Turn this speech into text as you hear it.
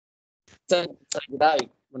say good day.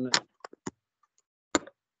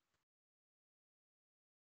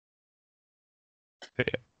 Yeah,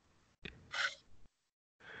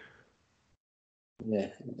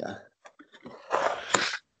 there we go.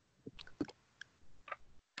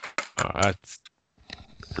 That's...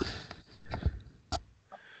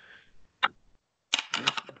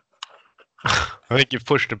 I think you've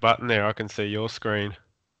pushed a button there. I can see your screen.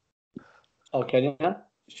 Oh, can you now?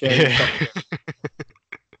 Yeah.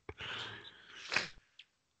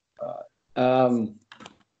 I'm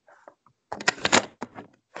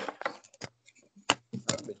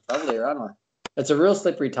a bit trouble here, aren't I? It's a real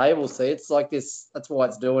slippery table, see? It's like this. That's why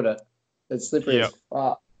it's doing it. It's slippery as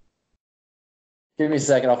fuck. Give me a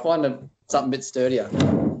second. I'll find something a bit sturdier.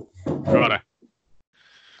 Righto.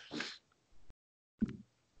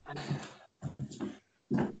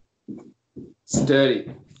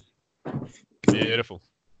 Sturdy. Beautiful.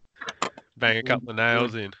 Bang a couple of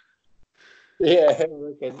nails in. Yeah, I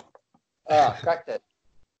reckon. Cracked it.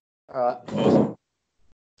 All right. Awesome.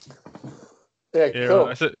 Yeah, cool.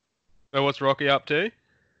 Right. So what's Rocky up to? He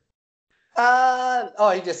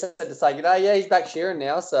just said to say good day. Yeah, he's back shearing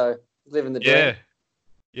now, so living the dream.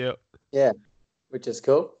 Yeah. Yeah, which is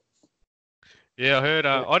cool. Yeah, I heard.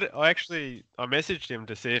 I messaged him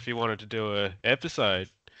to see if he wanted to do a episode.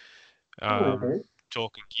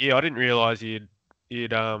 Talking gear. I didn't realise he'd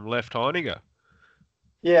left Heiniger.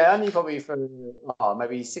 Yeah, only probably for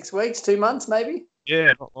maybe 6 weeks, 2 months, maybe.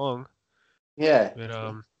 Yeah, not long. Yeah. But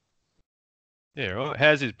yeah, right.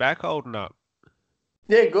 How's his back holding up?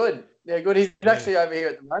 Yeah, good. Yeah, good. He's actually over here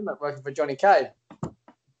at the moment working for Johnny Cade.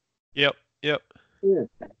 Yep. Yeah.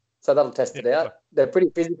 So that'll test it out. They're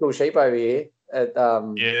pretty physical sheep over here at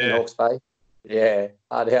in Hawke's Bay. Yeah,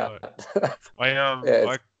 hard out.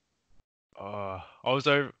 I was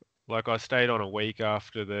over. Like I stayed on a week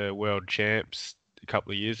after the World Champs a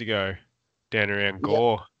couple of years ago, down around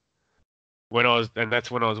Gore.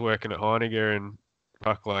 That's when I was working at Heiniger, and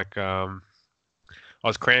I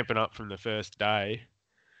was cramping up from the first day,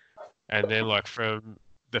 and then like from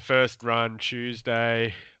the first run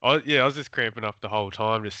Tuesday, I was just cramping up the whole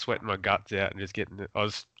time, just sweating my guts out and just I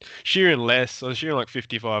was shearing less. I was shearing like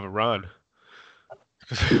 55 a run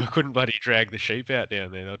because I couldn't bloody drag the sheep out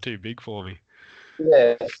down there. They were too big for me.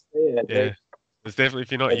 Yeah. It's definitely,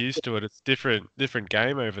 if you're not used to it, it's different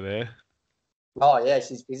game over there. Oh yeah,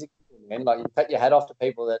 she's physical, man. Like you pat your hat off to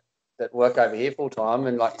people that work over here full time,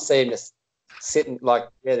 and like you see them just sitting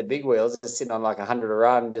the big wheels just sitting on like 100 a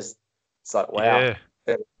run. Just it's like wow. Yeah.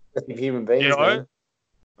 They're human beings, man.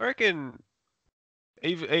 I reckon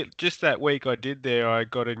even just that week I did there, I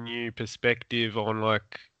got a new perspective on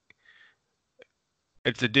like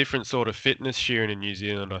it's a different sort of fitness shearing in New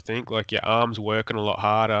Zealand. I think like your arms working a lot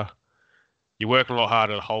harder. You're working a lot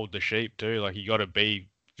harder to hold the sheep too. Like you got to be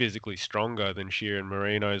physically stronger than shearing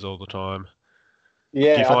merinos all the time.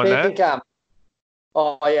 Yeah, do you find I think that?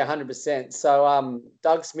 100%. So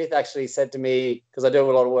Doug Smith actually said to me, because I do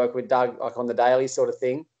a lot of work with Doug like on the daily sort of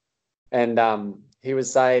thing, and he was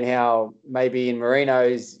saying how maybe in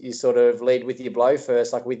merinos you sort of lead with your blow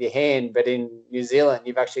first, like with your hand, but in New Zealand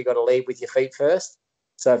you've actually got to lead with your feet first.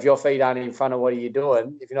 So if your feet aren't in front of what are you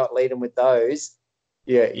doing, if you're not leading with those,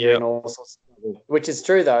 you're in all sorts of trouble. Which is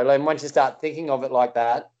true though. Like once you start thinking of it like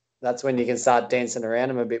that, that's when you can start dancing around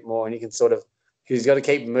them a bit more, and you can sort of, you've got to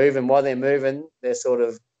keep moving. While they're moving, they're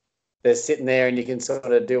sitting there, and you can sort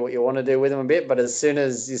of do what you want to do with them a bit. But as soon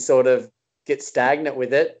as you sort of get stagnant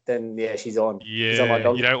with it, then she's on. Yeah, she's on like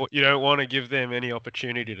you don't want to give them any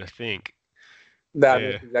opportunity to think. No,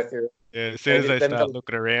 that's exactly right. Yeah, as soon as they start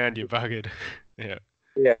looking around, you're buggered. Yeah.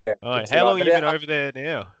 Yeah. Right. How long have you been over there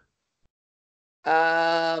now?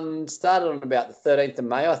 Started on about the 13th of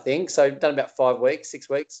May, I think. So done about 5 weeks, 6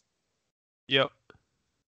 weeks. Yep.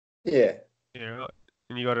 Yeah. Yeah, right.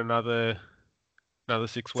 And you got another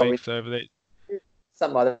 6 weeks over there?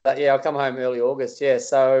 Something like that. Yeah, I'll come home early August. Yeah,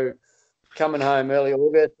 so coming home early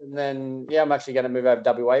August, and then I'm actually going to move over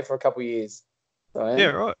to WA for a couple of years. So, yeah,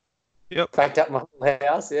 right. Yep. Packed up my whole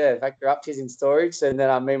house. Yeah, packed her up. She's in storage, and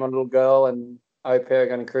then me and my little girl and au pair are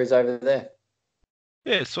going to cruise over there.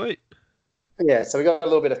 Yeah, sweet. Yeah, so we got a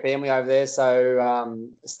little bit of family over there. So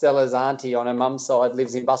Stella's auntie on her mum's side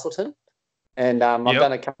lives in Bustleton, and I've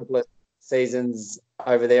done a couple of seasons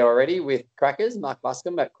over there already with Crackers, Mark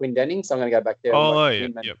Buscombe at Quinn Denning. So I'm going to go back there. Oh, yeah.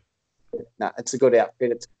 Yep. No, it's a good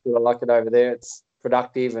outfit. It's good. I like it over there. It's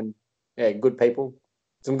productive and good people.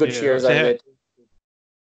 Some good shearers over there too.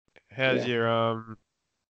 How's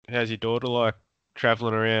your daughter like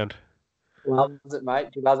traveling around? Loves it, mate.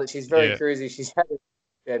 She loves it. She's very cruisy. She's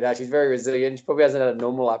very resilient. She probably hasn't had a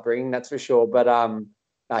normal upbringing, that's for sure. But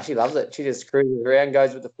No, she loves it. She just cruises around,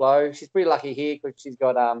 goes with the flow. She's pretty lucky here because she's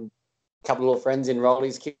got a couple of little friends in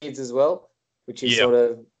Rolly's kids as well, which is sort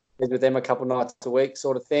of is with them a couple of nights a week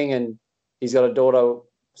sort of thing. And he's got a daughter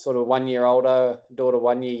sort of 1 year older, daughter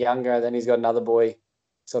 1 year younger. Then he's got another boy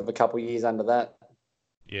sort of a couple of years under that.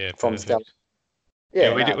 Yeah, from Stella.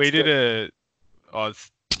 Yeah, we did a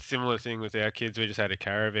similar thing with our kids. We just had a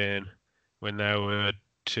caravan when they were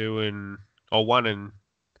 1 and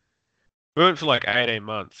we went for like 18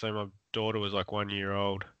 months. So my daughter was like 1 year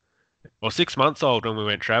old, or 6 months old when we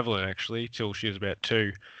went traveling actually, till she was about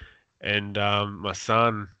 2. And my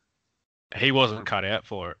son, he wasn't cut out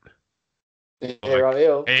for it. Yeah, right.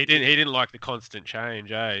 Yeah. He didn't like the constant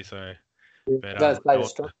change, eh? So, but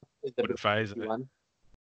wouldn't phase it.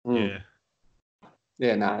 Yeah.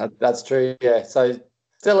 Yeah, no, that's true. Yeah. So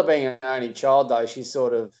Stella being an only child though, she's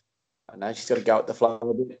sort of, I don't know, she's got to go with the flow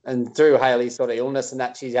a bit. And through Hayley's sort of illness and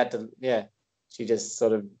that, she's had to, she just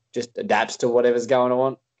sort of just adapts to whatever's going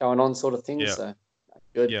on sort of thing. Yeah. So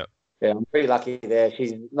good. Yeah. Yeah, I'm pretty lucky there.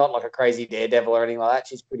 She's not like a crazy daredevil or anything like that.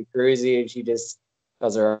 She's pretty cruisy and she just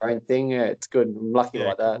does her own thing. Yeah, it's good. I'm lucky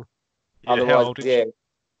like that. Yeah, otherwise,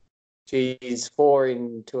 she's 4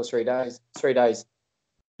 in 2 or 3 days. 3 days.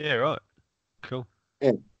 Yeah, right. Cool.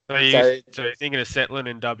 Yeah. So you're thinking of settling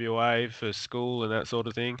in WA for school and that sort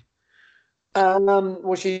of thing?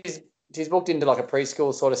 Well, she's booked into like a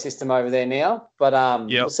preschool sort of system over there now, but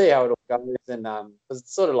we'll see how it all goes. And because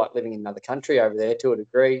it's sort of like living in another country over there to a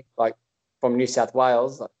degree, like from New South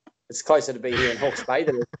Wales. Like, it's closer to be here in Hawke's Bay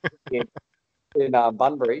than in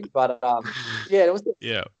Bunbury, but it was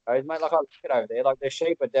mate. Like I like it over there. Like their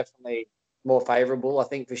sheep are definitely more favourable, I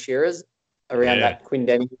think, for shearers around that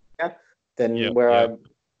Quindeni area than where I'm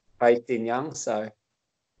based in Young. So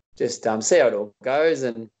just see how it all goes,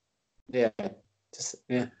 and just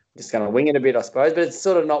going to wing it a bit, I suppose. But it's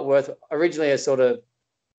sort of not worth. Originally, I sort of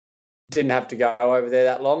didn't have to go over there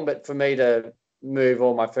that long, but for me to move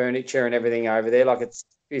all my furniture and everything over there, like it's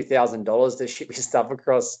a few $1,000s to ship your stuff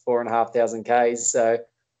across 4,500 k's. So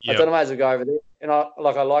I thought I might as well go over there. And I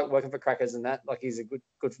like working for Crackers and that. Like he's a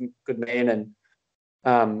good man,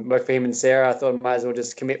 and work for him and Sarah. I thought I might as well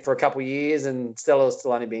just commit for a couple of years, and Stella was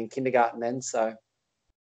still only being kindergarten then. So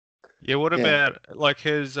what about like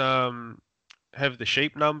have the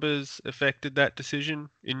sheep numbers affected that decision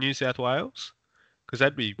in New South Wales? Because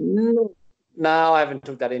that'd be no, I haven't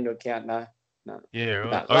took that into account. No. Yeah,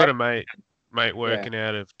 right. I got a mate working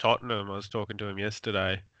out of Tottenham. I was talking to him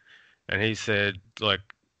yesterday, and he said like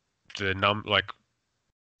they're going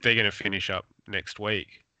to finish up next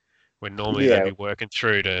week, when normally they'd be working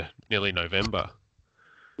through to nearly November.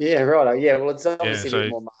 Yeah, right. Yeah, well, it's obviously a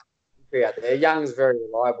bit more market out there. Young's very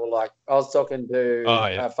reliable. Like I was talking to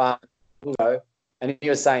a farmer, and he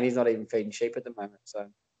was saying he's not even feeding sheep at the moment. So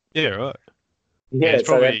yeah, right. Yeah,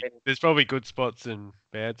 there's probably good spots and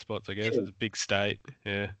bad spots, I guess. It's a big state.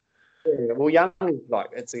 Yeah. Well, Young, like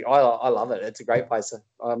I love it. It's a great place.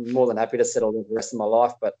 I'm more than happy to settle the rest of my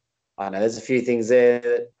life, but I know there's a few things there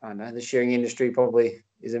that I know the shearing industry probably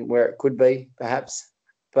isn't where it could be, perhaps.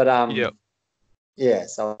 But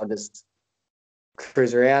so I'll just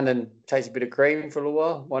cruise around and chase a bit of cream for a little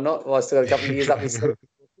while. Why not? Well, I still got a couple of years up my sleeve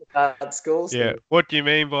at school. So. Yeah. What do you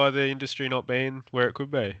mean by the industry not being where it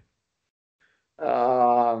could be?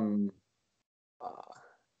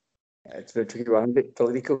 It's a bit tricky one, a bit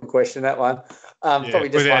political question, that one. Probably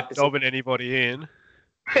just without dobbing anybody in.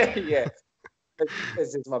 Yeah,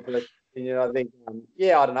 it's just my personal opinion. I think,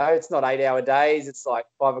 I don't know. It's not 8-hour days. It's like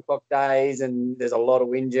 5 o'clock days, and there's a lot of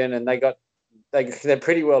whinging, and they're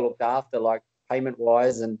pretty well looked after, like payment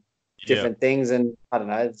wise and different things. And I don't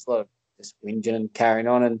know. It's a lot of just whinging and carrying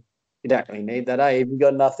on, and you don't really need that, eh? If you've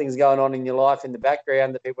got enough things going on in your life in the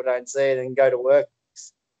background that people don't see, then go to work,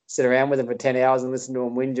 sit around with them for 10 hours and listen to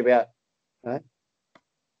them whinge about,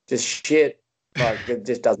 just shit. Like, it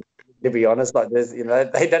just doesn't, to be honest. Like, there's, they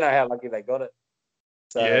don't know how lucky they got it.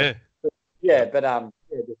 So, just go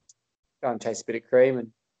and chase a bit of cream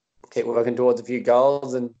and keep working towards a few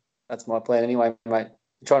goals. And that's my plan anyway, mate.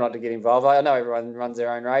 Try not to get involved. I know everyone runs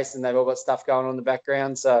their own race and they've all got stuff going on in the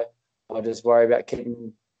background. So I'll just worry about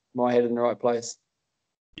keeping my head in the right place.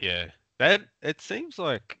 Yeah, it seems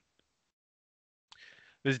like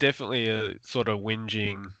there's definitely a sort of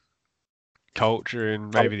whinging culture in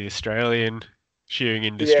maybe the Australian shearing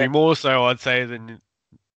industry, more so I'd say than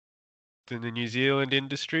the New Zealand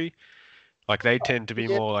industry. Like they tend to be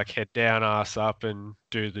more like head down, ass up, and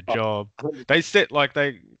do the job. They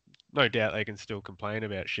no doubt they can still complain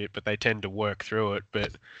about shit, but they tend to work through it.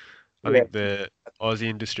 But I think the Aussie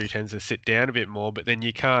industry tends to sit down a bit more, but then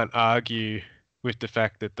you can't argue with the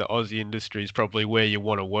fact that the Aussie industry is probably where you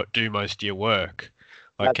want to do most of your work.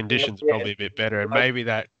 Like conditions are probably a bit better, and maybe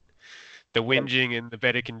that the whinging and the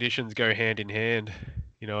better conditions go hand in hand.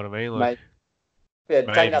 You know what I mean? Like,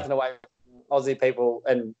 take nothing away from Aussie people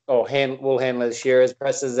or wool handlers, shearers,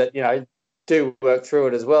 presses that do work through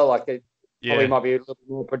it as well. Like it probably might be a little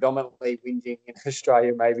more predominantly whinging in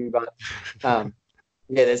Australia, maybe, but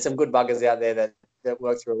there's some good buggers out there that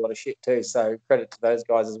work through a lot of shit too. So credit to those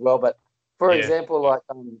guys as well. But for example, like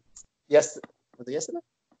was it yesterday?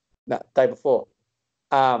 No, day before.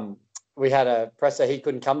 We had a presser. He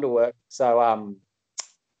couldn't come to work, so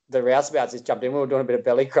the rouseabouts just jumped in. We were doing a bit of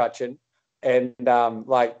belly crutching, and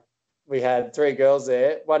we had 3 girls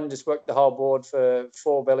there. One just worked the whole board for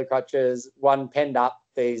 4 belly crutches. One penned up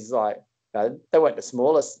these they weren't the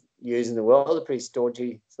smallest ewes in the world. They're pretty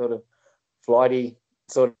stodgy, sort of flighty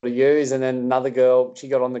sort of ewes. And then another girl, she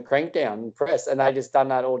got on the crank down and press, and they just done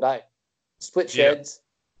that all day. Split sheds.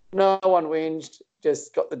 No one whinged.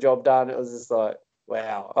 Just got the job done. It was just like,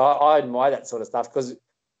 wow. I admire that sort of stuff because,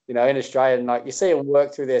 in Australia, like you see them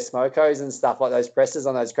work through their smokos and stuff like those presses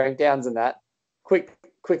on those crank downs and that.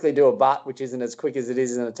 Quickly do a butt, which isn't as quick as it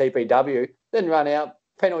is in a TPW. Then run out,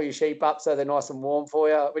 pen all your sheep up so they're nice and warm for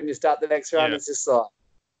you. When you start the next run, it's just like,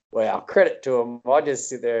 wow, credit to them. I just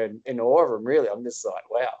sit there in awe of them, really. I'm just like,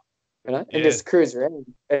 wow. And just cruise around.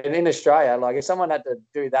 And in Australia, like if someone had to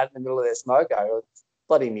do that in the middle of their smoko, it's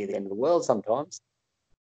bloody near the end of the world sometimes.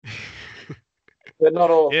 But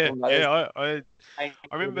not all. I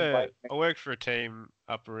remember I worked for a team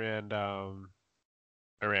up around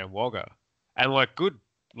Wagga, and like good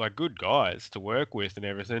guys to work with and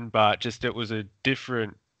everything, but just it was a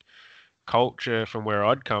different culture from where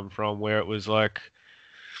I'd come from, where it was like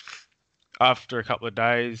after a couple of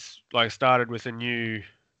days, like started with a new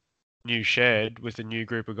shed with a new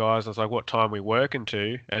group of guys. I was like, what time we working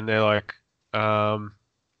to? And they're like, 4:45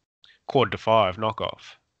 knockoff.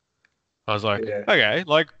 I was like, okay,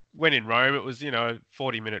 like when in Rome, it was,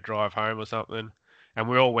 40-minute drive home or something. And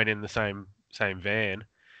we all went in the same van.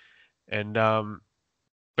 And,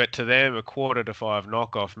 but to them, a 4:45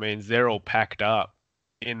 knockoff means they're all packed up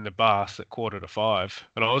in the bus at 4:45.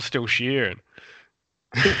 And I was still shearing.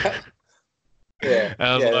 And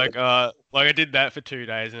I was like I did that for 2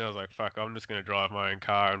 days and I was like, fuck, I'm just going to drive my own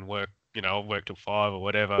car and work, I'll work till 5 or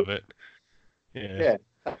whatever. But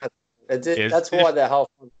that's why the whole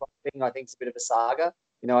thing I think is a bit of a saga.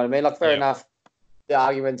 You know what I mean? Like fair enough, the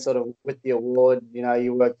argument sort of with the award,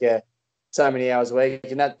 you work so many hours a week,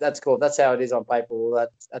 and that's cool. That's how it is on paper. Well,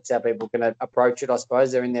 that's how people can approach it. I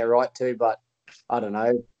suppose they're in their right to, but I don't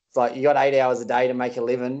know. It's like you got 8 hours a day to make a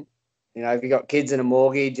living. If you got kids and a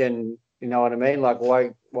mortgage, and you know what I mean. Like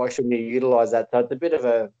why shouldn't you utilise that? So it's a bit of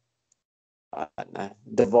a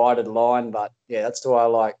divided line, but that's why I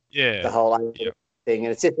like the whole thing.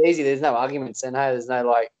 And it's just easy. There's no arguments, and hey, there's no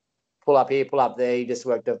like pull up here, pull up there. You just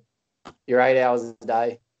work your 8 hours a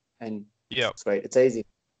day, and sweet. It's easy.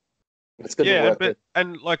 It's good to work with.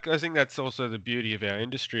 And like I think that's also the beauty of our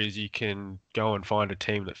industry is you can go and find a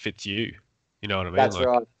team that fits you. You know what I mean? That's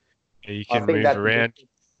right. You can move around.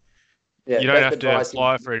 You don't have to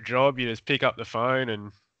apply for a job. You just pick up the phone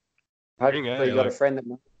and hopefully you got a friend that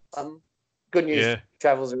knows something. Good news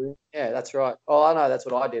travels around. Yeah, that's right. Oh, I know. That's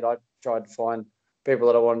what I did. I tried to find people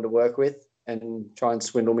that I wanted to work with and try and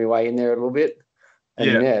swindle my way in there a little bit.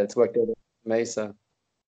 And it's worked out for me. So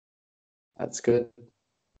that's good.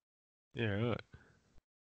 Yeah,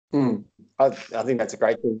 right. I think that's a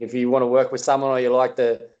great thing. If you want to work with someone or you like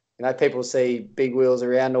people see big wheels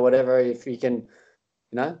around or whatever, if you can,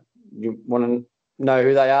 you want to know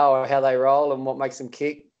who they are or how they roll and what makes them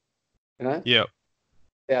kick, out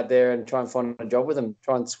there and try and find a job with them,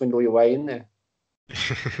 try and swindle your way in there.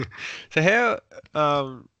 So how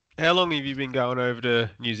long have you been going over to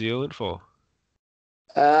New Zealand for?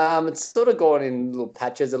 It's sort of gone in little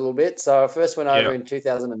patches a little bit. So I first went over in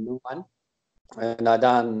 2009 and I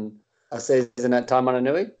done a season at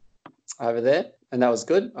Taimananui over there, and that was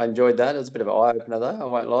good. I enjoyed that. It was a bit of an eye-opener though, I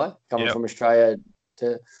won't lie, coming from Australia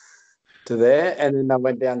to there. And then I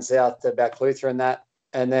went down south to Balclutha and that.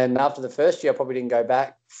 And then after the first year, I probably didn't go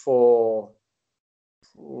back for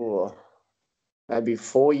maybe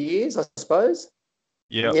 4 years, I suppose.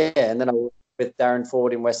 Yeah, and then I worked with Darren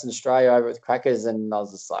Ford in Western Australia over with Crackers, and I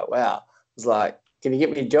was just like, wow. I was like, can you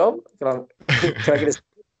get me a job? Can I get a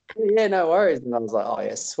yeah, no worries. And I was like, oh,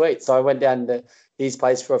 yeah, sweet. So I went down to his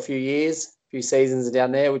place for a few seasons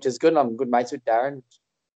down there, which is good. And I'm good mates with Darren,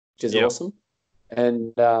 which is awesome.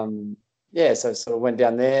 And, so I went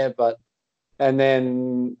down there. And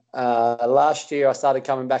then last year I started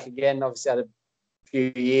coming back again. Obviously I had a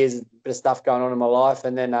few years, a bit of stuff going on in my life.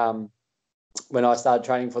 And then when I started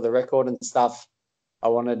training for the record and stuff, I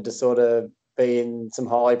wanted to sort of be in some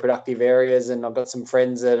highly productive areas, and I've got some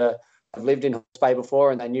friends that have lived in Hawke's Bay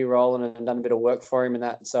before, and they knew Roland and done a bit of work for him and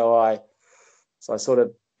that. So I sort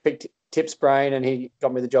of picked Tip's brain, and he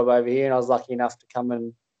got me the job over here, and I was lucky enough to come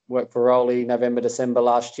and work for Rolly November, December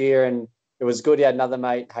last year, and it was good. He had another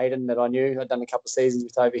mate, Hayden, that I knew. I'd done a couple of seasons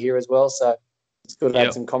with over here as well, so it's good to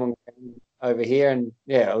have some common ground over here. And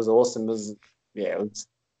yeah, it was awesome. It was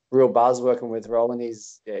real buzz working with Roland.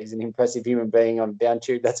 He's an impressive human being on down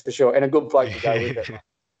tube, that's for sure, and a good bloke to go with it.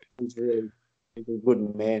 He's a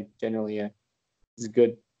good man generally. Yeah, he's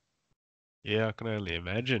good. Yeah, I can only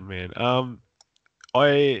imagine, man.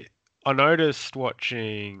 I noticed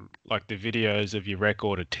watching like the videos of your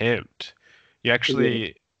record attempt. You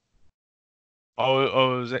actually, I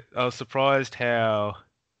was surprised how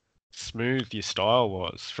smooth your style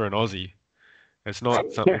was for an Aussie. It's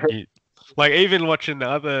not something you like. Even watching the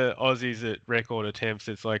other Aussies at record attempts,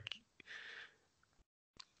 it's like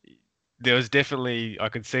there was definitely, I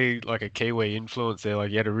could see like a Kiwi influence there. Like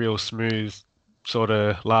you had a real smooth sort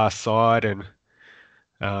of last side, and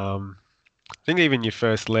I think even your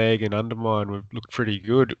first leg and undermine looked pretty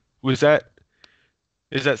good. Is that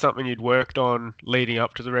something you'd worked on leading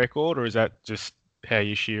up to the record, or is that just how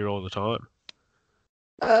you shear all the time?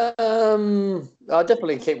 I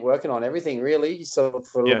definitely keep working on everything, really, sort of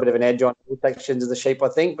for a little bit of an edge on all sections of the sheep, I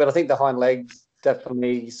think. But I think the hind legs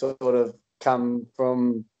definitely sort of come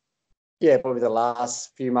from, probably the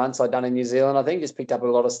last few months I've done in New Zealand. I think just picked up a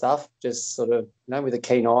lot of stuff, just sort of, with a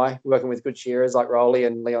keen eye, working with good shearers like Rolly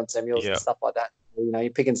and Leon Samuels and stuff like that. You're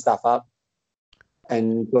picking stuff up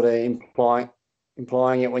and sort of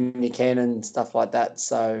implying it when you can and stuff like that.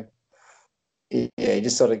 So, you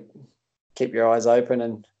just sort of keep your eyes open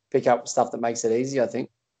and pick up stuff that makes it easy, I think.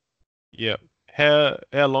 Yeah. How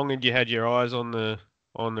long had you had your eyes on the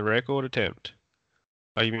record attempt?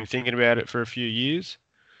 Have you been thinking about it for a few years?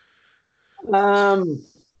 Oh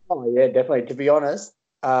yeah, definitely. To be honest,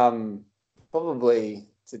 probably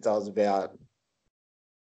since I was about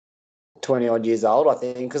 20 odd years old, I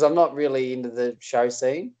think, because I'm not really into the show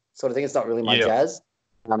scene sort of thing. It's not really my jazz.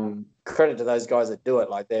 Credit to those guys that do it.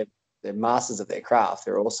 Like they're masters of their craft.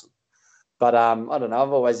 They're awesome. But I don't know.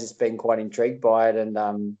 I've always just been quite intrigued by it, and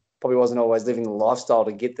probably wasn't always living the lifestyle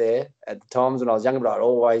to get there at the times when I was younger. But I'd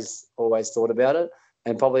always thought about it,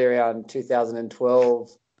 and probably around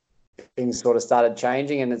 2012, things sort of started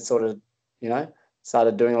changing, and it sort of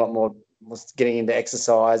started doing a lot more. Was getting into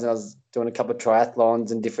exercise, and I was doing a couple of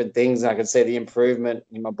triathlons and different things, and I could see the improvement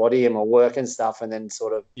in my body and my work and stuff, and then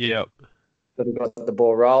sort of got the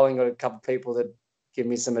ball rolling. Got a couple of people that give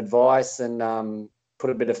me some advice and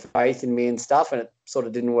put a bit of faith in me and stuff, and it sort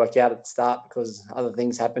of didn't work out at the start because other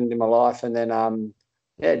things happened in my life, and then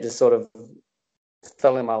it just sort of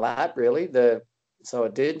fell in my lap really. So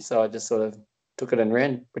it did. So I just sort of took it and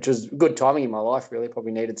ran, which was good timing in my life. Really,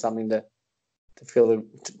 probably needed something to feel a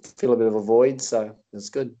bit of a void. So it's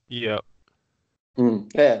good. Yeah.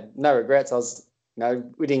 Yeah. No regrets.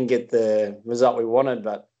 We didn't get the result we wanted,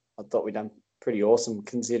 but I thought we'd done pretty awesome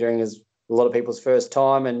considering it's a lot of people's first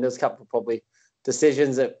time, and there's a couple of probably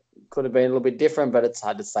decisions that could have been a little bit different, but it's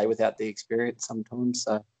hard to say without the experience sometimes.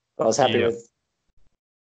 So I was happy with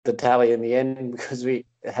the tally in the end because we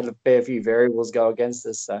had a fair few variables go against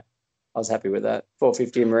us. So I was happy with that.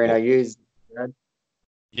 450 merino used.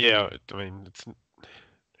 Yeah, I mean,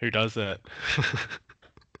 who does that?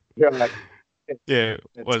 Yeah,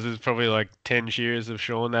 it probably like 10 shears of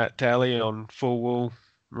showing that tally on full wool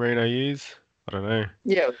merino ewes? I don't know.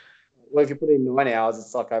 Yeah, well, if you put in 9 hours,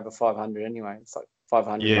 it's like over 500 anyway. It's like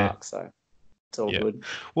 500 mark, so it's all good.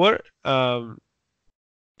 What?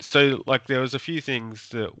 So like there was a few things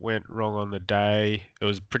that went wrong on the day. It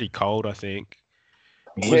was pretty cold, I think.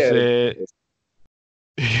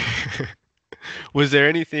 Was there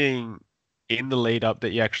anything in the lead up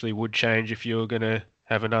that you actually would change if you were going to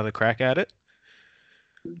have another crack at it?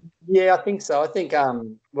 Yeah, I think so. I think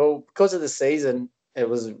because of the season, it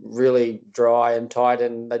was really dry and tight,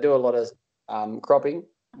 and they do a lot of cropping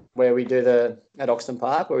where we do at Oxton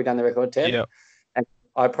Park where we done the record attempt. Yeah. And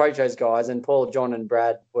I approached those guys, and Paul, John, and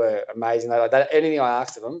Brad were amazing. They like that. Anything I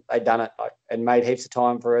asked of them, they'd done it and made heaps of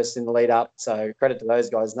time for us in the lead up. So credit to those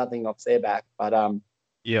guys. Nothing off their back, but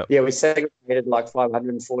we segregated like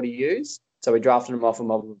 540 ewes. So we drafted them off a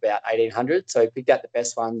mob of about 1,800. So we picked out the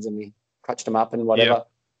best ones and we crutched them up and whatever.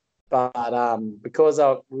 Yeah. But because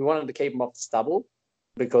we wanted to keep them off the stubble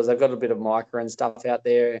because they've got a bit of micro and stuff out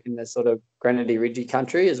there in the sort of Grenady Ridgy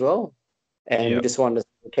country as well. And we just wanted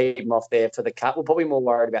to keep them off there for the cut. We're probably more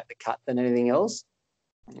worried about the cut than anything else.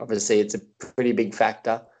 Obviously, it's a pretty big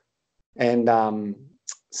factor. And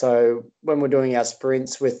so when we're doing our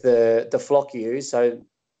sprints with the flock ewes, so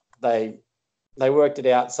they they worked it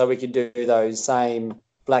out so we could do those same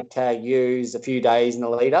black tag ewes a few days in the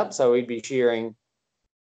lead up. So we'd be shearing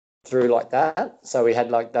through like that. So we had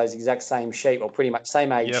like those exact same sheep, or pretty much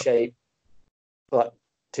same age sheep, like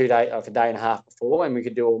 2 days, like a day and a half before, and we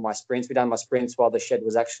could do all my sprints. We done my sprints while the shed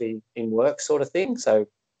was actually in work, sort of thing. So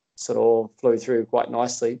sort of all flew through quite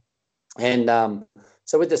nicely. And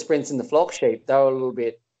so with the sprints in the flock sheep, they were a little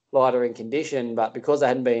bit lighter in condition, but because they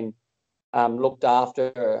hadn't been looked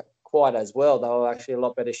after quite as well, they were actually a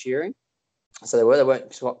lot better shearing. So they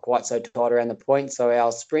weren't quite so tight around the point. So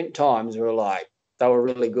our sprint times were like, they were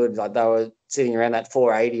really good. Like they were sitting around that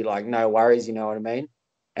 480, like no worries, you know what I mean?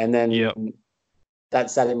 And then that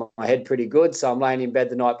sat in my head pretty good. So I'm laying in bed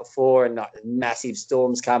the night before and like, massive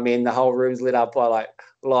storms come in. The whole room's lit up by like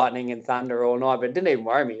lightning and thunder all night, but it didn't even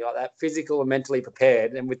worry me. Like that, physical and mentally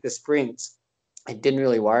prepared. And with the sprints, it didn't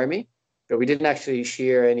really worry me. But we didn't actually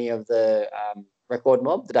shear any of the record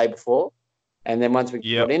mob the day before. And then once we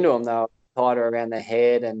got into them, they were tighter around the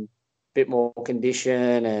head and a bit more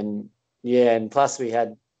condition. And plus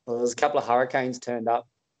there was a couple of hurricanes turned up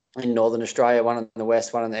in northern Australia, one in the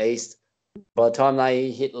west, one in the east. By the time they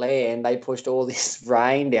hit land, they pushed all this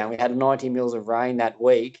rain down. We had 90 mils of rain that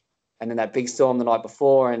week, and then that big storm the night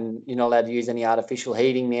before, and you're not allowed to use any artificial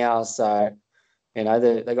heating now. So, you know,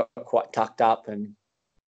 they got quite tucked up, and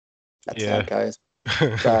that's how it goes.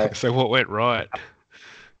 So what went right?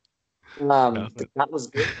 The cut was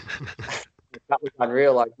good. The cut was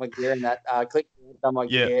unreal. Like my gear and that click on my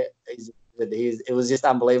gear, it was just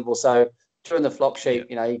unbelievable. So during the flock sheep,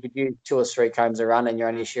 you know, you could use 2 or 3 combs a run, and you're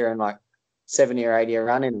only shearing like 70 or 80 a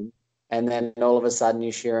run in them. And then all of a sudden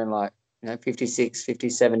you're shearing like, you know, 56,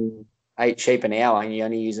 57, 8 sheep an hour, and you're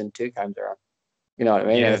only using 2 combs a run. You know what I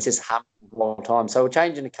mean? And it's just humming the whole time. So we're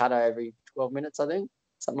changing the cutter every 12 minutes, I think,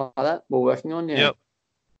 something like that. We're working on,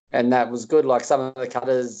 And that was good. Like some of the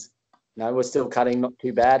cutters, you know, we're still cutting not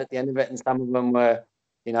too bad at the end of it, and some of them were,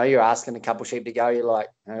 you know, you're asking a couple sheep to go. You're like,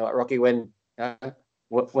 you know, like Rocky, when's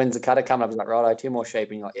the cutter coming up? He's like, righto, 2 more sheep,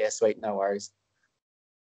 and you're like, yeah, sweet, no worries.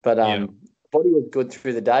 But body was good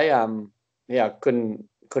through the day. I couldn't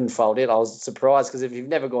fault it. I was surprised because if you've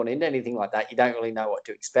never gone into anything like that, you don't really know what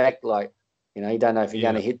to expect. Like, you know, you don't know if you're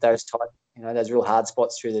going to hit those tight, you know, those real hard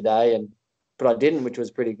spots through the day. But I didn't, which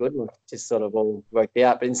was pretty good. It just sort of all worked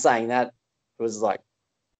out. But in saying that, it was like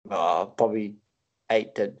probably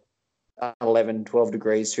 8 to 11, 12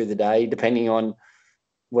 degrees through the day, depending on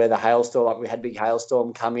where the hailstorm, like we had big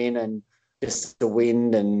hailstorm come in and just the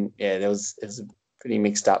wind, and it was pretty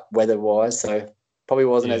mixed up weather-wise. So probably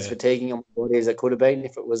wasn't as fatiguing on my body as it could have been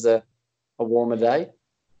if it was a warmer day.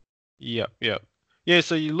 Yeah,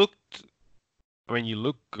 so you looked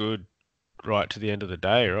good right to the end of the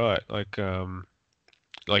day, right? Like you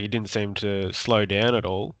didn't seem to slow down at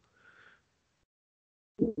all.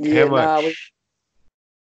 Yeah,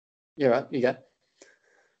 you're right, you go.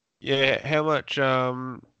 Yeah, how much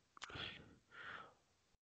do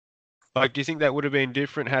you think that would have been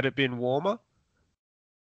different had it been warmer?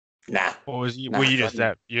 Nah. Or were you just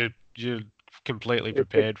that you're completely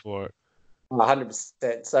prepared for it?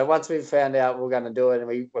 100%. So once we found out we were going to do it, and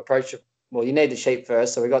we approached it, well, you need the sheep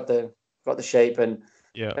first. So we got the sheep, and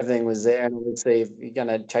everything was there. And obviously, if you're going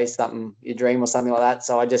to chase something, your dream or something like that.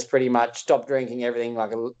 So I just pretty much stopped drinking everything.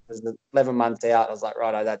 Like it was 11 months out. I was like,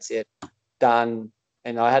 righto, that's it, done.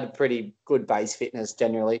 And I had a pretty good base fitness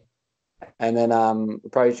generally. And then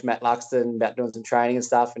approached Matt Luxton about doing some training and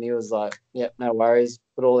stuff, and he was like, "Yep, no worries.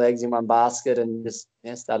 Put all the eggs in one basket," and just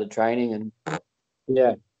started training, and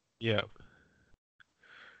Yeah.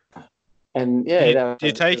 And do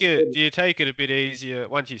you take it a bit easier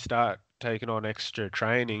once you start taking on extra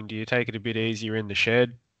training? Do you take it a bit easier in the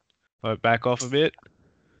shed, like back off a bit?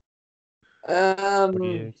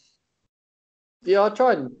 Yeah, I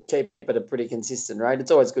try and keep it a pretty consistent rate. It's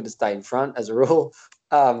always good to stay in front as a rule.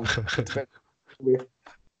 In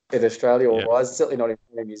Australia wise, certainly not in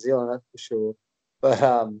New Zealand, that's for sure. But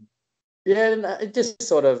it just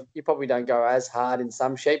sort of, you probably don't go as hard in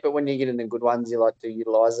some sheep, but when you get in the good ones, you like to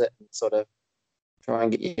utilise it and sort of try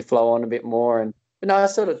and get your flow on a bit more. But no, I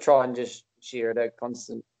sort of try and just shear at a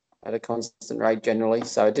constant rate generally,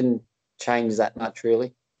 so it didn't change that much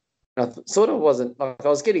really. I sort of wasn't, like I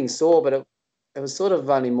was getting sore, but it was sort of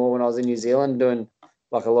only more when I was in New Zealand doing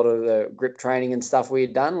like a lot of the grip training and stuff we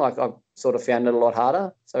had done. Like I sort of found it a lot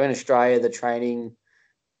harder. So in Australia, the training,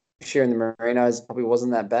 shearing the merinos probably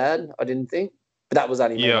wasn't that bad, I didn't think. But that was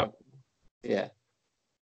only me.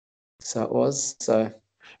 So it was. So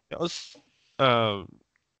it was my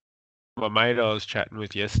mate I was chatting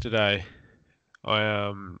with yesterday.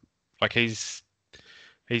 He's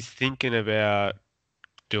thinking about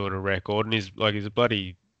doing a record, and he's a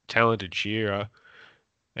bloody talented shearer,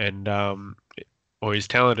 and or he's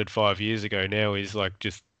talented 5 years ago. Now he's like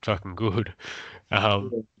just fucking good.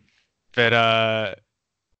 But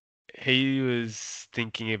he was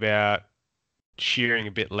thinking about shearing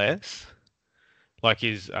a bit less. Like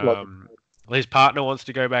his partner wants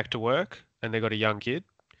to go back to work, and they got a young kid.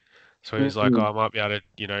 So he was like, oh, I might be able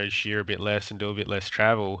to, shear a bit less and do a bit less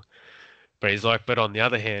travel. But he's like, but on the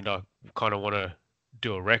other hand, I kind of want to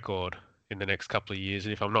do a record in the next couple of years.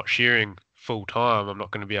 And if I'm not shearing full time, I'm not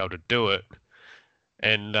going to be able to do it.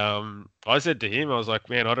 And I said to him, I was like,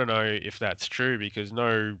 man, I don't know if that's true because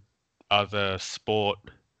no other sport,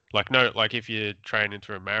 like if you're training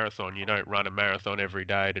through a marathon, you don't run a marathon every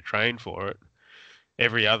day to train for it.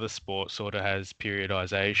 Every other sport sort of has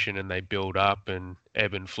periodization and they build up and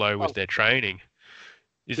ebb and flow with their training.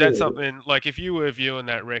 Is that something, like if you were viewing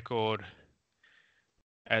that record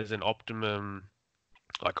as an optimum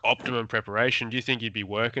preparation, do you think you'd be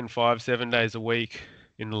working 5-7 days a week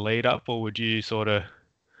in the lead up, or would you sort of,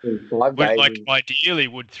 ideally,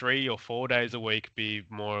 would 3 or 4 days a week be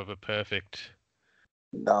more of a perfect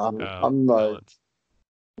I'm no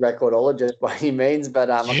recordologist by any means, but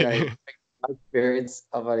I can only experience.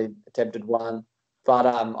 I've only attempted one, but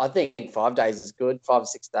I think 5 days is good. 5 or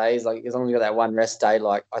 6 days, like as long as you got that one rest day,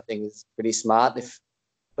 like I think is pretty smart. This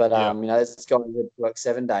guy would work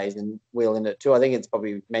 7 days and wheel in it too. I think it's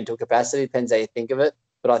probably mental capacity, depends how you think of it.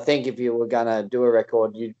 But I think if you were gonna do a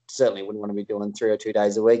record, you certainly wouldn't want to be doing 3 or 2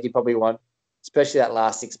 days a week. You'd probably want, especially that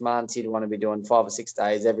last 6 months, you'd want to be doing 5 or 6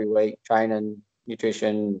 days every week, training,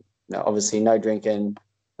 nutrition, obviously no drinking,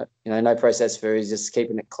 no processed foods, just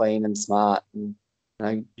keeping it clean and smart, and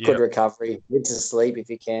good recovery, good to sleep if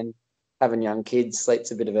you can. Having young kids,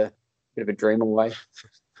 sleep's a bit of a dream away,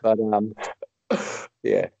 but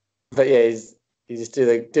you just do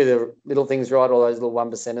the little things right, all those little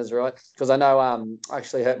 1%ers right. Because I know I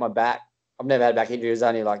actually hurt my back. I've never had a back injury. It was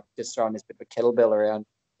only like just throwing this bit of a kettlebell around,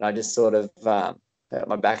 and I just sort of hurt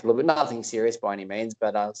my back a little bit. Nothing serious by any means,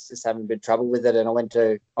 but I was just having a bit of trouble with it. And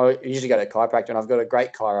I usually go to a chiropractor, and I've got a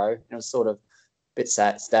great chiro, and it was sort of a bit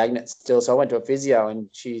stagnant still. So I went to a physio, and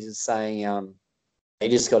she was saying, you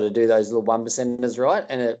just got to do those little 1%ers right.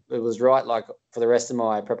 And it was right, like for the rest of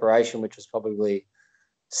my preparation, which was probably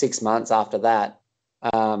 6 months after that.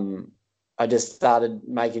 I just started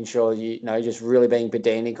making sure, just really being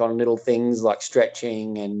pedantic on little things like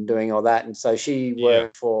stretching and doing all that. And so she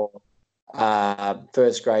worked for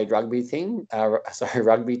first grade rugby team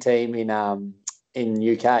in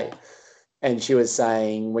UK. And she was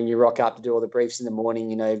saying when you rock up to do all the briefs in the morning,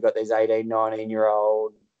 you've got these 18,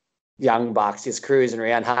 19-year-old young bucks just cruising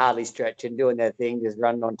around, hardly stretching, doing their thing, just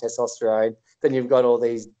running on testosterone. Then you've got all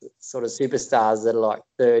these sort of superstars that are like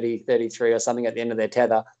 30, 33 or something at the end of their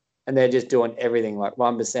tether, and they're just doing everything, like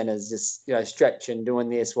 1%ers, just stretching, doing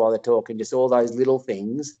this while they're talking, just all those little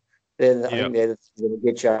things. I think they're the things that will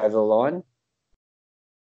get you over the line.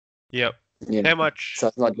 Yep. How much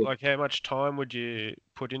time would you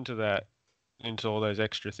put into that, into all those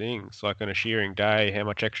extra things? Like on a shearing day, how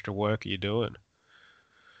much extra work are you doing?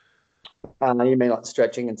 You mean like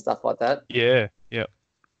stretching and stuff like that? Yeah. Yep.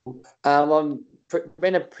 I've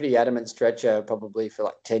been a pretty adamant stretcher probably for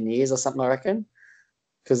like 10 years or something, I reckon.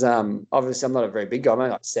 Because obviously I'm not a very big guy. I'm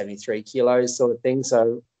only like 73 kilos sort of thing.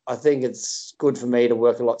 So I think it's good for me to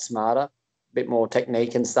work a lot smarter, a bit more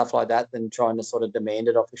technique and stuff like that than trying to sort of demand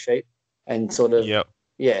it off a sheep and sort of, a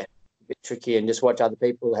bit tricky, and just watch other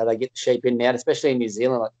people, how they get the sheep in and out, especially in New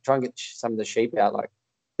Zealand. Like try and get some of the sheep out. Like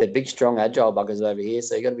they're big, strong, agile buggers over here.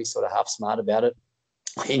 So you got to be sort of half smart about it.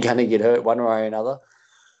 You're going to get hurt one way or another.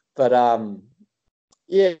 But,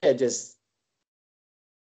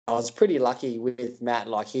 I was pretty lucky with Matt.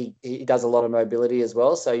 Like he does a lot of mobility as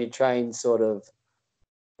well. So you train sort of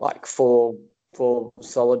like four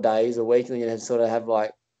solid days a week, and then you sort of have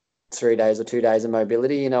like 3 days or 2 days of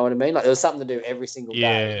mobility. You know what I mean? Like there was something to do every single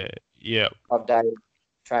day. Yeah. 5 days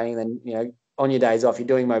training. Then, on your days off, you're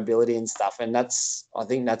doing mobility and stuff. And I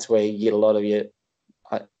think that's where you get a lot of your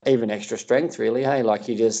even extra strength, really. Hey, like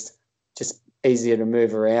you just easier to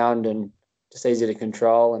move around and just easier to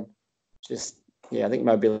control, and just, I think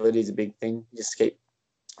mobility is a big thing. Just keep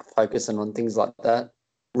focusing on things like that.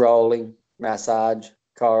 Rolling, massage,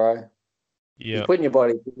 chiro. You're putting your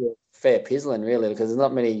body through a fair pizzling, really, because there's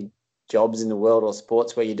not many jobs in the world or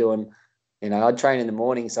sports where you're doing, I'd train in the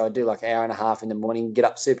morning, so I'd do like an hour and a half in the morning, get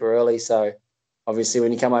up super early. So obviously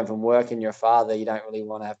when you come home from work and you're a father, you don't really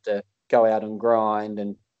want to have to go out and grind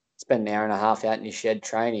and spend an hour and a half out in your shed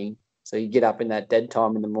training. So you get up in that dead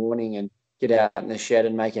time in the morning and get out in the shed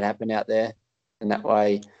and make it happen out there. And that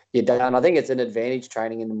way you're done. I think it's an advantage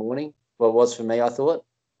training in the morning. Well, it was for me, I thought.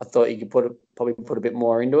 I thought you could probably put a bit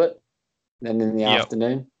more into it than in the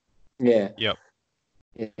afternoon. Yeah. Yep.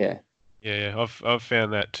 Yeah. Yeah. I've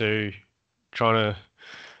found that too. Trying to,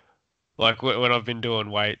 like, when I've been doing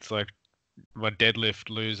weights, like my deadlift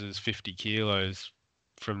loses 50 kilos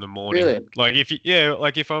from the morning. Really? Like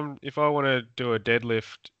if I want to do a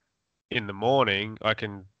deadlift in the morning, I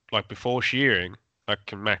can, like, before shearing, I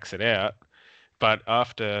can max it out. But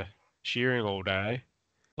after shearing all day,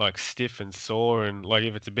 like, stiff and sore, and like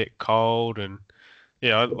if it's a bit cold, and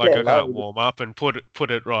I can't warm up and put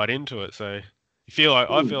it right into it. So I feel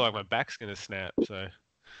like my back's gonna snap. So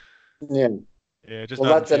yeah. just Well,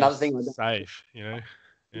 nothing that's too another thing. safe, Yeah.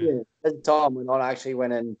 At the time when I actually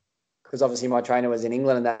went in, because obviously my trainer was in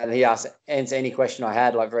England and that, and he answer any question I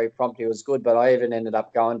had, like, very promptly. It was good. But I even ended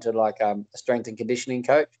up going to like a strength and conditioning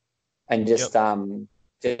coach, and just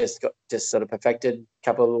sort of perfected a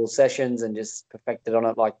couple of little sessions and just perfected on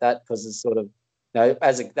it like that, because it's sort of,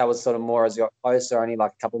 that was sort of more as I got closer, only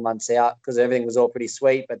like a couple of months out, because everything was all pretty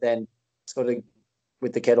sweet. But then sort of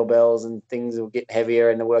with the kettlebells and things will get heavier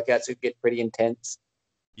and the workouts would get pretty intense.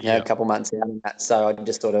 A couple of months out in that. So I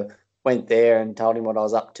just sort of went there and told him what I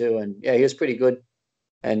was up to, and he was pretty good.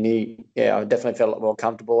 And I definitely felt a lot more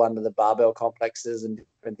comfortable under the barbell complexes and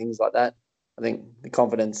different things like that. I think the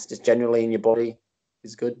confidence just generally in your body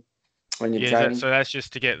is good when you're training. So that's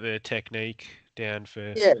just to get the technique down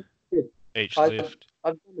for each lift.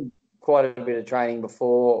 I've done quite a bit of training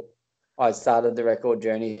before I started the record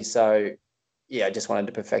journey. So, I just wanted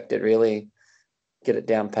to perfect it, really, get it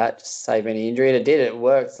down pat, just save any injury. And it did. It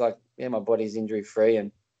worked. Like, my body's injury-free,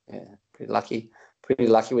 and, pretty lucky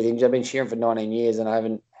with injury. I've been shearing for 19 years and I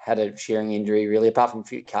haven't had a shearing injury, really, apart from a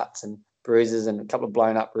few cuts and bruises and a couple of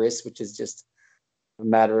blown up wrists, which is just a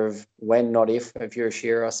matter of when, not if you're a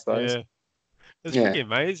shearer, I suppose. Yeah. It's pretty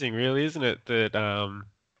amazing, really, isn't it? That,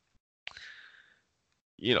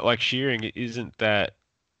 like, shearing isn't that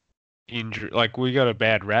injury. Like, we got a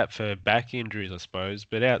bad rap for back injuries, I suppose,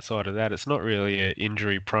 but outside of that, it's not really a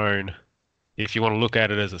injury prone if you want to look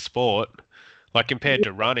at it as a sport. Like, compared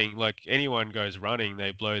to running, like, anyone goes running,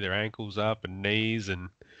 they blow their ankles up and knees and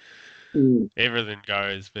everything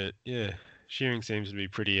goes. But shearing seems to be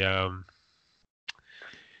pretty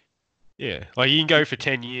like, you can go for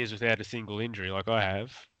 10 years without a single injury, like I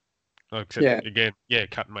have. Except, again,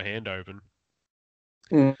 cutting my hand open.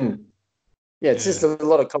 It's just a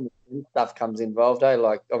lot of common stuff comes involved, eh?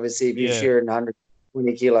 Like, obviously, if you're shearing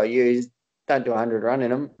 120 kilo ewes, don't do 100 running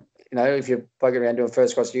them. If you're poking around doing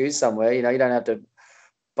first cross ewes somewhere, you don't have to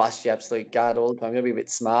bust your absolute gut all the time. You'll be a bit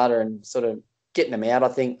smarter and sort of getting them out. I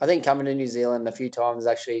think coming to New Zealand a few times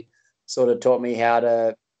actually sort of taught me how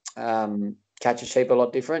to catch a sheep a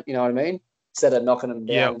lot different. You know what I mean? Instead of knocking them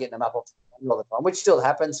down and getting them up all the time, which still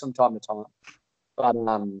happens from time to time. But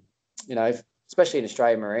especially in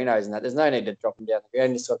Australian merinos and that, there's no need to drop them down the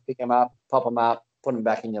ground. Just sort of pick them up, pop them up, put them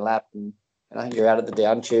back in your lap, and you're out of the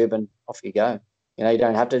down tube and off you go. You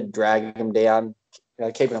don't have to drag them down.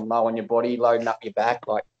 Keeping them low on your body, loading up your back.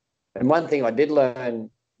 Like, and one thing I did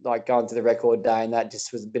learn, like, going to the record day, and that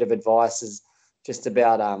just was a bit of advice, is just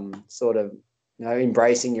about sort of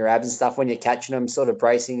embracing your abs and stuff when you're catching them, sort of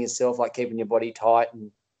bracing yourself, like keeping your body tight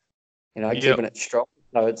and keeping it strong.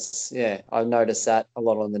 So it's I noticed that a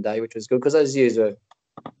lot on the day, which was good, because those ewes were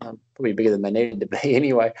probably bigger than they needed to be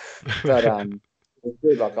anyway. But it was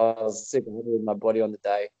good. Like, I was super happy with my body on the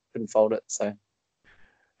day. Couldn't fold it. So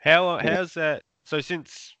how's that? So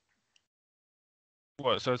since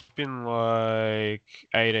what? So it's been like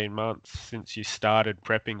 18 months since you started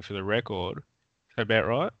prepping for the record. Is that about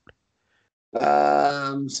right?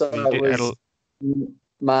 So it was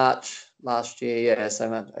March last year. Yeah, so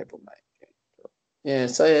March, April, May. Yeah,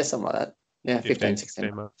 so something like that. Yeah, 15,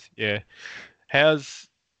 16 months. Yeah. How's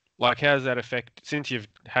that affect, since you've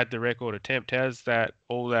had the record attempt? How's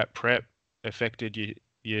all that prep affected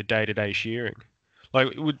your day-to-day shearing?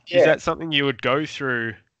 Like, is that something you would go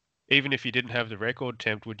through even if you didn't have the record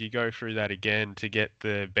attempt? Would you go through that again to get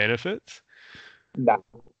the benefits? No.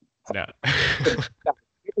 It's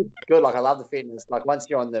good. Like, I love the fitness. Like, once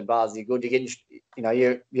you're on the bars, you're good. You're getting,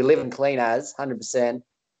 you're living clean as 100%.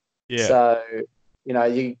 Yeah. So,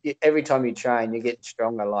 you every time you train, you get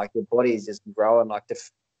stronger. Like, your body is just growing. Like,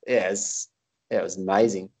 it was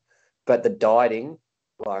amazing. But the dieting,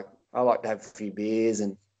 like, I like to have a few beers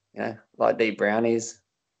and like to eat brownies,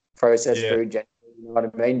 processed food. You know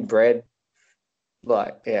what I mean? Bread.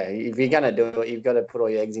 Like, if you're gonna do it, you've got to put all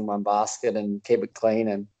your eggs in one basket and keep it clean.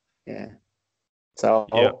 And so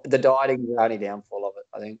the dieting is the only downfall of it.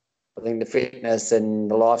 I think the fitness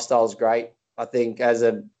and the lifestyle is great. I think as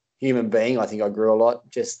a human being, I think I grew a lot.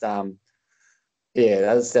 Just Yeah,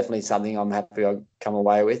 that's definitely something I'm happy I come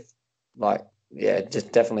away with. Like, yeah,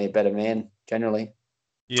 just definitely a better man generally.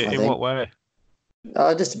 Yeah, I in think what way?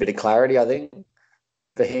 just a bit of clarity. I think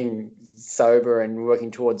being sober and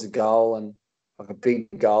working towards a goal and like a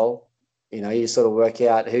big goal. You sort of work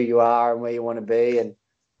out who you are and where you want to be, and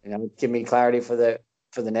give me clarity for the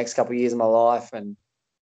next couple of years of my life. And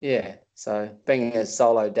yeah, so being a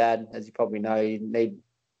solo dad, as you probably know, you need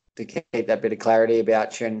to keep that bit of clarity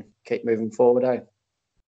about you and keep moving forward.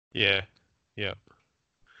 Yeah, yeah,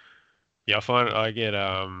 yeah. I find I get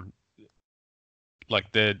like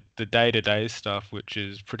the day-to-day stuff, which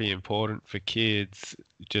is pretty important for kids,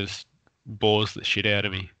 just bores the shit out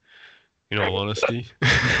of me, in all honesty.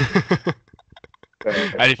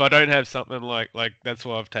 And if I don't have something like that's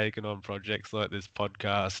why I've taken on projects like this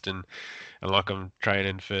podcast and like I'm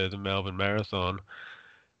training for the Melbourne Marathon.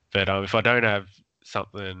 But if I don't have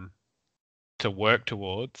something to work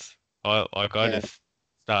towards, I Yeah, just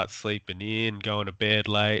start sleeping in, going to bed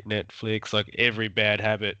late, Netflix, like every bad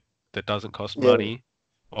habit that doesn't cost yeah, money,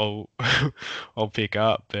 I'll I'll pick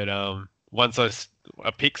up. But once I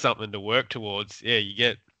pick something to work towards,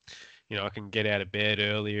 yeah, I can get out of bed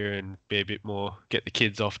earlier and be a bit more, get the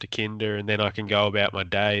kids off to kinder, and then I can go about my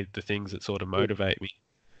day, the things that sort of motivate me,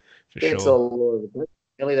 for yeah. It's sure. all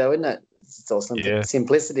really though, isn't it? It's all Yeah.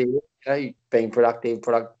 simplicity. Being productive,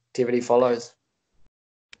 productivity follows.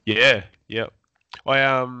 Yeah. Yep.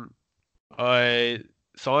 I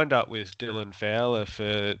signed up with Dylan Fowler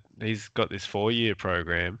for he's got this 4-year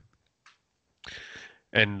program,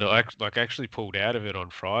 and I actually pulled out of it on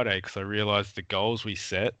Friday because I realized the goals we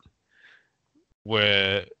set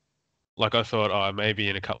were like I thought, oh, maybe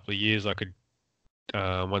in a couple of years I could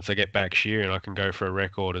once I get back shearing I can go for a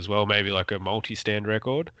record as well, maybe like a multi-stand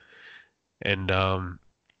record. And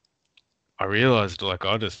I realized like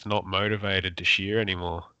I'm just not motivated to shear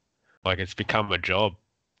anymore. Like it's become a job.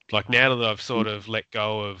 Like now that I've sort of let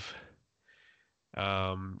go of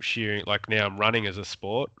shearing, like now I'm running as a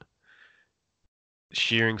sport.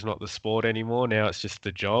 Shearing's not the sport anymore. Now it's just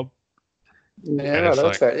the job, Yeah, and right. it's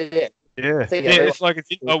That's like, fair. Yeah, I yeah, think yeah. everyone.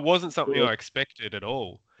 It wasn't something Yeah. I expected at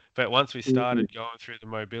all. But once we Mm, started going through the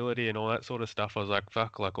mobility and all that sort of stuff, I was like,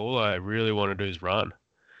 fuck, like all I really want to do is run.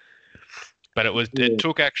 But it yeah.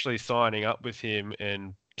 took actually signing up with him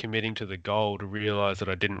and committing to the goal to realize that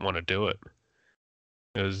I didn't want to do it.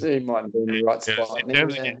 It was, You might be in the right it was spot. in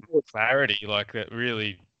terms of Yeah. getting clarity, like that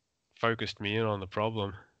really focused me in on the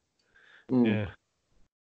problem. Mm. Yeah,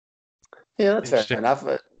 Yeah, that's fair interesting. enough.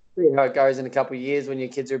 But see how it goes in a couple of years when your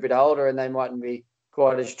kids are a bit older and they mightn't be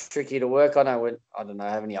quite as tricky to work on. I don't know, I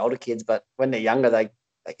have any older kids, but when they're younger, they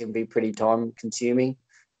can be pretty time consuming.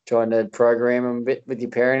 Trying to program them a bit with your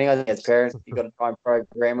parenting. I think as parents, you've got to try and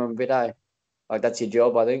program them a bit, eh? Like that's your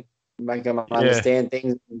job, I think. Make them Yeah, understand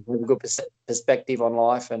things, and have a good perspective on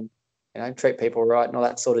life, and treat people right and all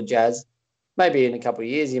that sort of jazz. Maybe in a couple of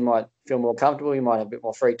years, you might feel more comfortable. You might have a bit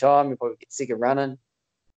more free time. You probably get sick of running.